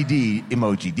 DVD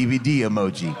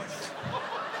emoji.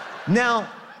 Now,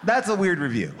 that's a weird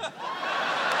review.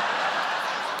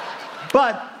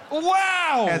 But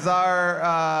wow! As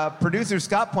our producer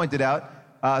Scott pointed out,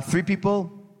 3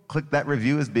 people clicked that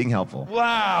review as being helpful.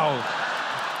 Wow.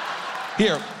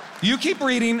 Here, you keep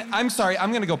reading. I'm sorry,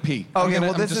 I'm gonna go pee.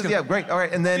 Okay, yeah, great. All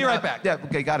right, and then be right back. Yeah,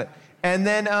 okay, got it. And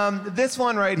then this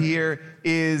one right here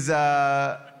is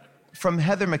from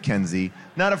Heather McKenzie,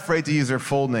 not afraid to use her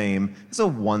full name. It's a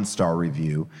 1-star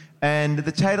review, and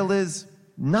the title is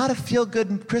Not a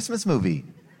Feel-Good Christmas Movie.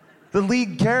 The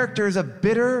lead character is a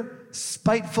bitter,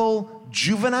 spiteful,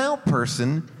 juvenile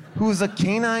person who is a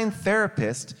canine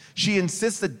therapist. She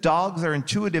insists that dogs are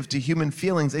intuitive to human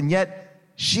feelings, and yet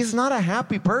she's not a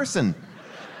happy person.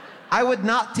 I would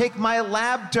not take my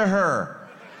lab to her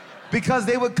because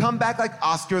they would come back like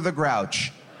Oscar the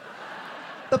Grouch.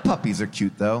 The puppies are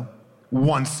cute, though.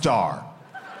 1 star.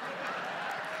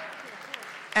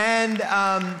 And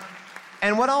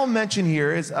what I'll mention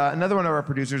here is another one of our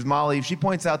producers, Molly, she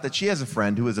points out that she has a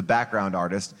friend who is a background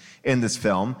artist in this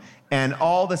film, and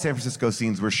all the San Francisco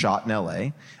scenes were shot in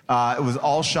LA. It was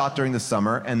all shot during the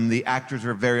summer, and the actors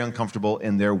were very uncomfortable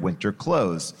in their winter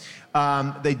clothes.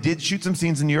 They did shoot some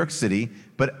scenes in New York City,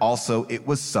 but also it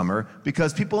was summer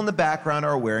because people in the background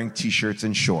are wearing t-shirts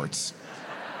and shorts.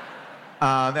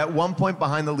 At one point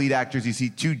behind the lead actors, you see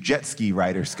 2 jet ski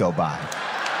riders go by.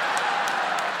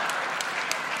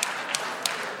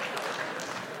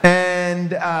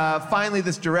 And finally,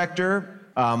 this director,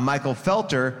 Michael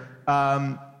Felter,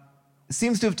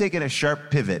 seems to have taken a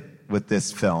sharp pivot with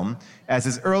this film, as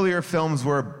his earlier films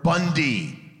were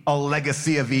Bundy, A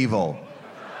Legacy of Evil,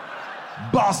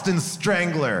 Boston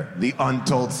Strangler, The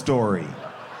Untold Story,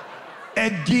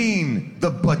 Ed Gein,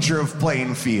 The Butcher of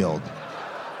Plainfield,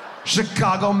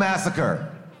 Chicago Massacre,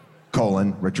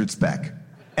 Richard Speck,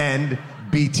 and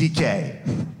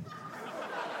BTK.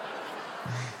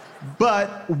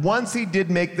 But once he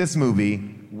did make this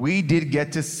movie, we did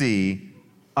get to see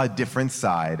a different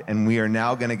side, and we are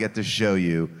now going to get to show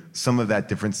you some of that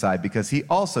different side because he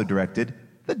also directed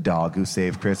The Dog Who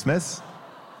Saved Christmas,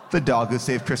 The Dog Who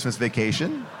Saved Christmas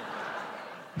Vacation,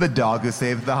 The Dog Who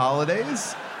Saved the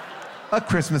Holidays, A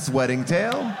Christmas Wedding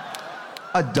Tale,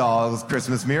 A Dog's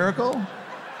Christmas Miracle,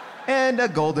 and A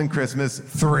Golden Christmas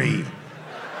 3.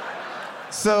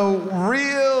 So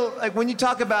when you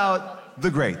talk about the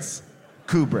greats,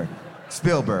 Kubrick,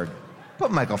 Spielberg,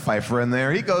 put Michael Pfeiffer in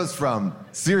there. He goes from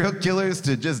serial killers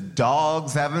to just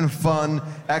dogs having fun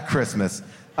at Christmas.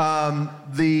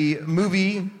 The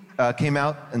movie came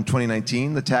out in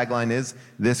 2019. The tagline is,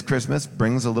 "This Christmas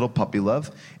brings a little puppy love."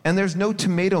 And there's no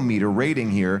tomato meter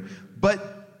rating here.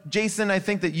 But Jason, I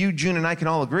think that you, June, and I can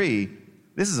all agree,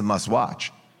 this is a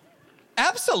must-watch.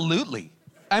 Absolutely.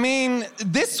 I mean,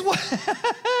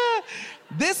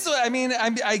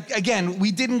 again,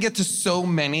 we didn't get to so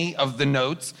many of the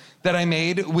notes that I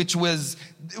made, which is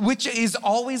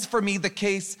always for me the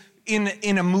case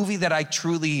in a movie that I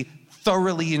truly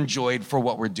thoroughly enjoyed for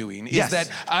what we're doing. Is that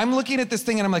I'm looking at this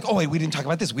thing and I'm like, oh wait, we didn't talk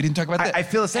about this. We didn't talk about that. I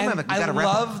feel the same. And I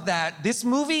love that this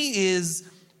movie is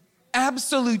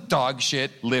absolute dog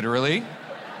shit, literally.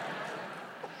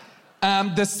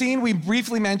 The scene we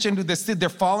briefly mentioned, they're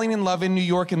falling in love in New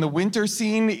York, and the winter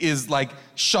scene is like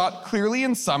shot clearly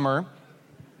in summer.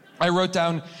 I wrote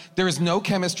down, there is no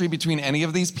chemistry between any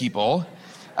of these people.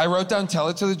 I wrote down, tell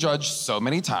it to the judge so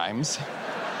many times.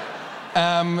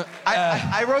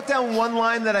 I wrote down one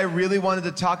line that I really wanted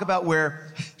to talk about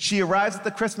where she arrives at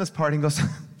the Christmas party and goes,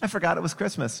 I forgot it was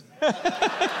Christmas.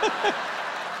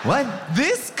 What?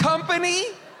 This company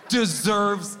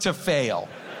deserves to fail.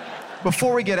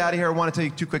 Before we get out of here, I want to tell you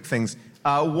 2 quick things.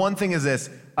 One thing is this.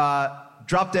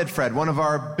 Drop Dead Fred, one of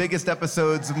our biggest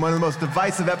episodes, one of the most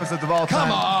divisive episodes of all time.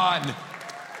 Come on.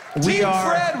 Team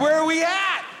Fred, where are we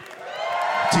at?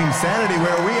 Team Sanity,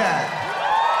 where are we at?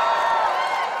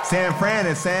 San Fran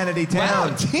is Sanity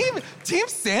Town. Wow, Team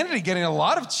Sanity getting a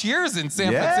lot of cheers in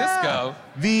San Francisco.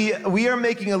 We are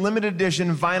making a limited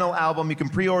edition vinyl album. You can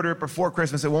pre-order it before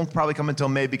Christmas. It won't probably come until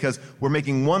May because we're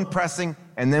making 1 pressing,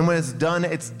 and then when it's done,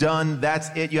 it's done. That's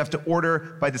it. You have to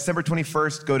order by December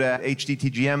 21st. Go to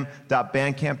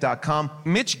hdtgm.bandcamp.com.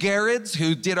 Mitch Garrett,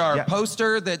 who did our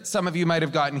poster that some of you might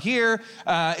have gotten here,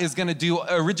 is going to do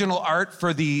original art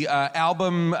for the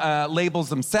album labels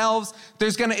themselves.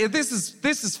 This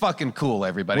is fucking cool,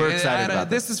 everybody. We're excited about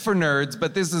this. This is for nerds,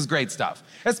 but this is great stuff.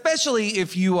 Especially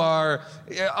if you are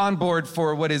on board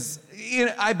for what is,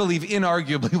 I believe,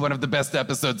 inarguably one of the best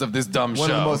episodes of this dumb show.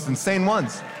 One of the most insane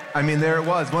ones. I mean, there it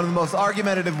was. One of the most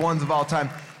argumentative ones of all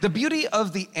time. The beauty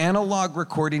of the analog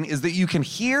recording is that you can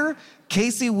hear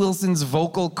Casey Wilson's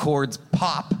vocal cords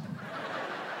pop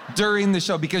during the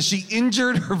show because she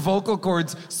injured her vocal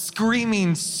cords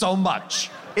screaming so much.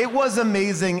 It was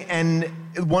amazing, and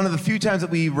one of the few times that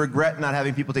we regret not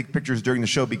having people take pictures during the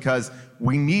show because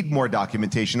we need more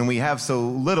documentation and we have so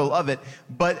little of it.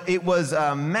 But it was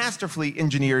masterfully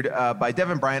engineered by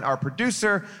Devin Bryant, our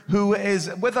producer, who is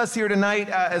with us here tonight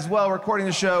as well, recording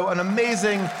the show. An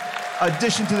amazing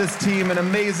addition to this team, an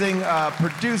amazing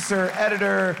producer,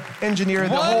 editor, engineer,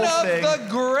 the whole thing. One of the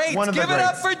greats. Give it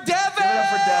up for Devin! Give it up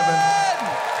for Devin.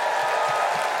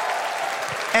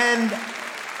 And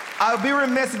I'll be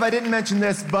remiss if I didn't mention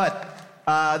this, but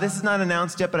this is not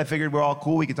announced yet, but I figured we're all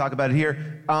cool. We could talk about it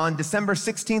here. On December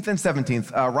 16th and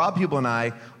 17th, Rob Hubel and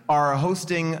I are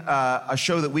hosting a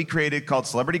show that we created called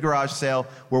Celebrity Garage Sale,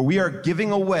 where we are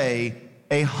giving away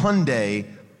a Hyundai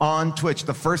on Twitch.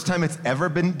 The first time it's ever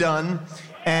been done.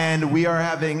 And we are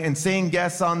having insane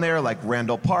guests on there like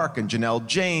Randall Park and Janelle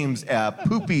James,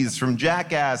 Poopies from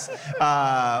Jackass.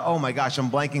 Oh my gosh,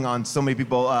 I'm blanking on so many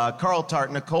people. Carl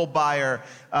Tart, Nicole Byer.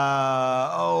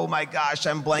 Oh my gosh,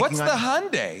 I'm blanking What's on... the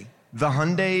Hyundai? The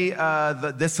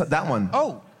Hyundai, that one.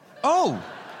 Oh.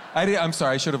 I'm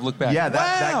sorry, I should have looked back. Yeah,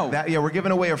 Wow. yeah, we're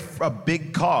giving away a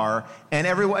big car, and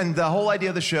everyone. The whole idea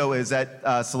of the show is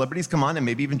that celebrities come on, and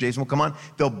maybe even Jason will come on.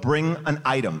 They'll bring an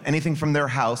item, anything from their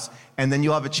house, and then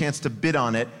you'll have a chance to bid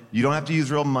on it. You don't have to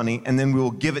use real money, and then we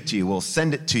will give it to you. We'll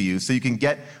send it to you, so you can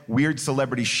get weird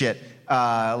celebrity shit.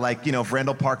 Like, you know, if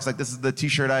Randall Park's like, this is the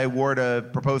T-shirt I wore to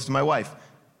propose to my wife.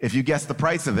 If you guess the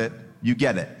price of it, you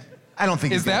get it. I don't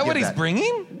think. Is that what he's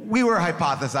bringing? We were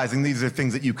hypothesizing these are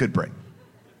things that you could bring.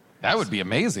 That would be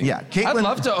amazing. Yeah, I'd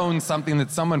love to own something that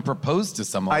someone proposed to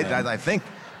someone. I think.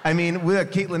 I mean,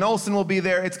 Caitlin Olsen will be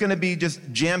there. It's going to be just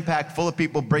jam-packed, full of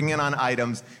people bringing on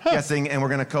items, guessing, and we're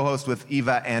going to co-host with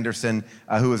Eva Anderson,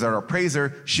 who is our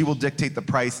appraiser. She will dictate the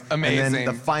price. Amazing. And then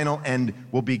the final end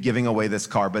will be giving away this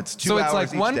car, but it's 2 hours So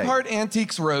it's like one day. part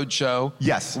Antiques Roadshow.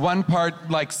 Yes. One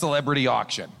part like Celebrity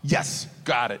Auction. Yes.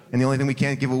 Got it. And the only thing we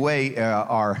can't give away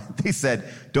are, they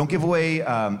said, don't give away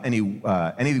any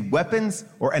weapons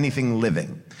or anything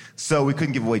living. So we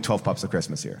couldn't give away 12 Pups at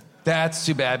Christmas here. That's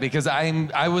too bad because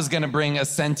I was going to bring a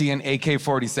sentient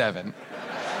AK-47.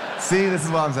 See, this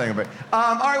is what I'm saying about it.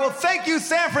 All right, well, thank you,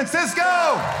 San Francisco!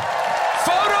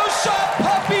 Photoshop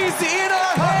puppies in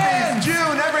our hands!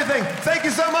 June, everything. Thank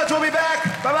you so much. We'll be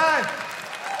back. Bye-bye.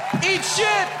 Eat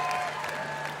shit!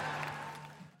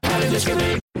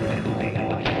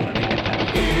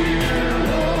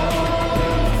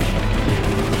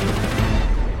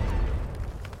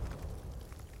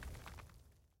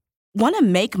 Want to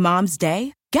make Mom's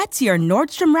day? Get to your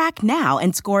Nordstrom Rack now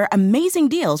and score amazing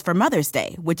deals for Mother's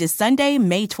Day, which is Sunday,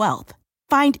 May 12th.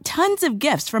 Find tons of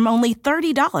gifts from only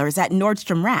 $30 at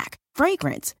Nordstrom Rack.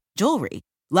 Fragrance, jewelry,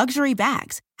 luxury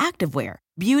bags, activewear,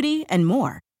 beauty, and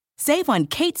more. Save on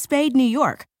Kate Spade New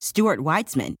York, Stuart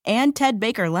Weitzman, and Ted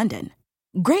Baker London.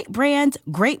 Great brands,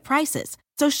 great prices.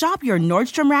 So shop your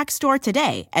Nordstrom Rack store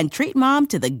today and treat Mom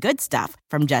to the good stuff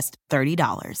from just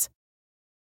 $30.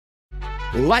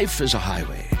 Life is a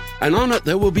highway, and on it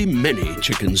there will be many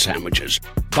chicken sandwiches.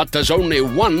 But there's only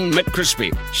one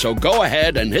McCrispy. So go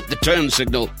ahead and hit the turn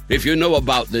signal if you know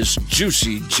about this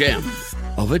juicy gem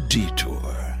of a detour.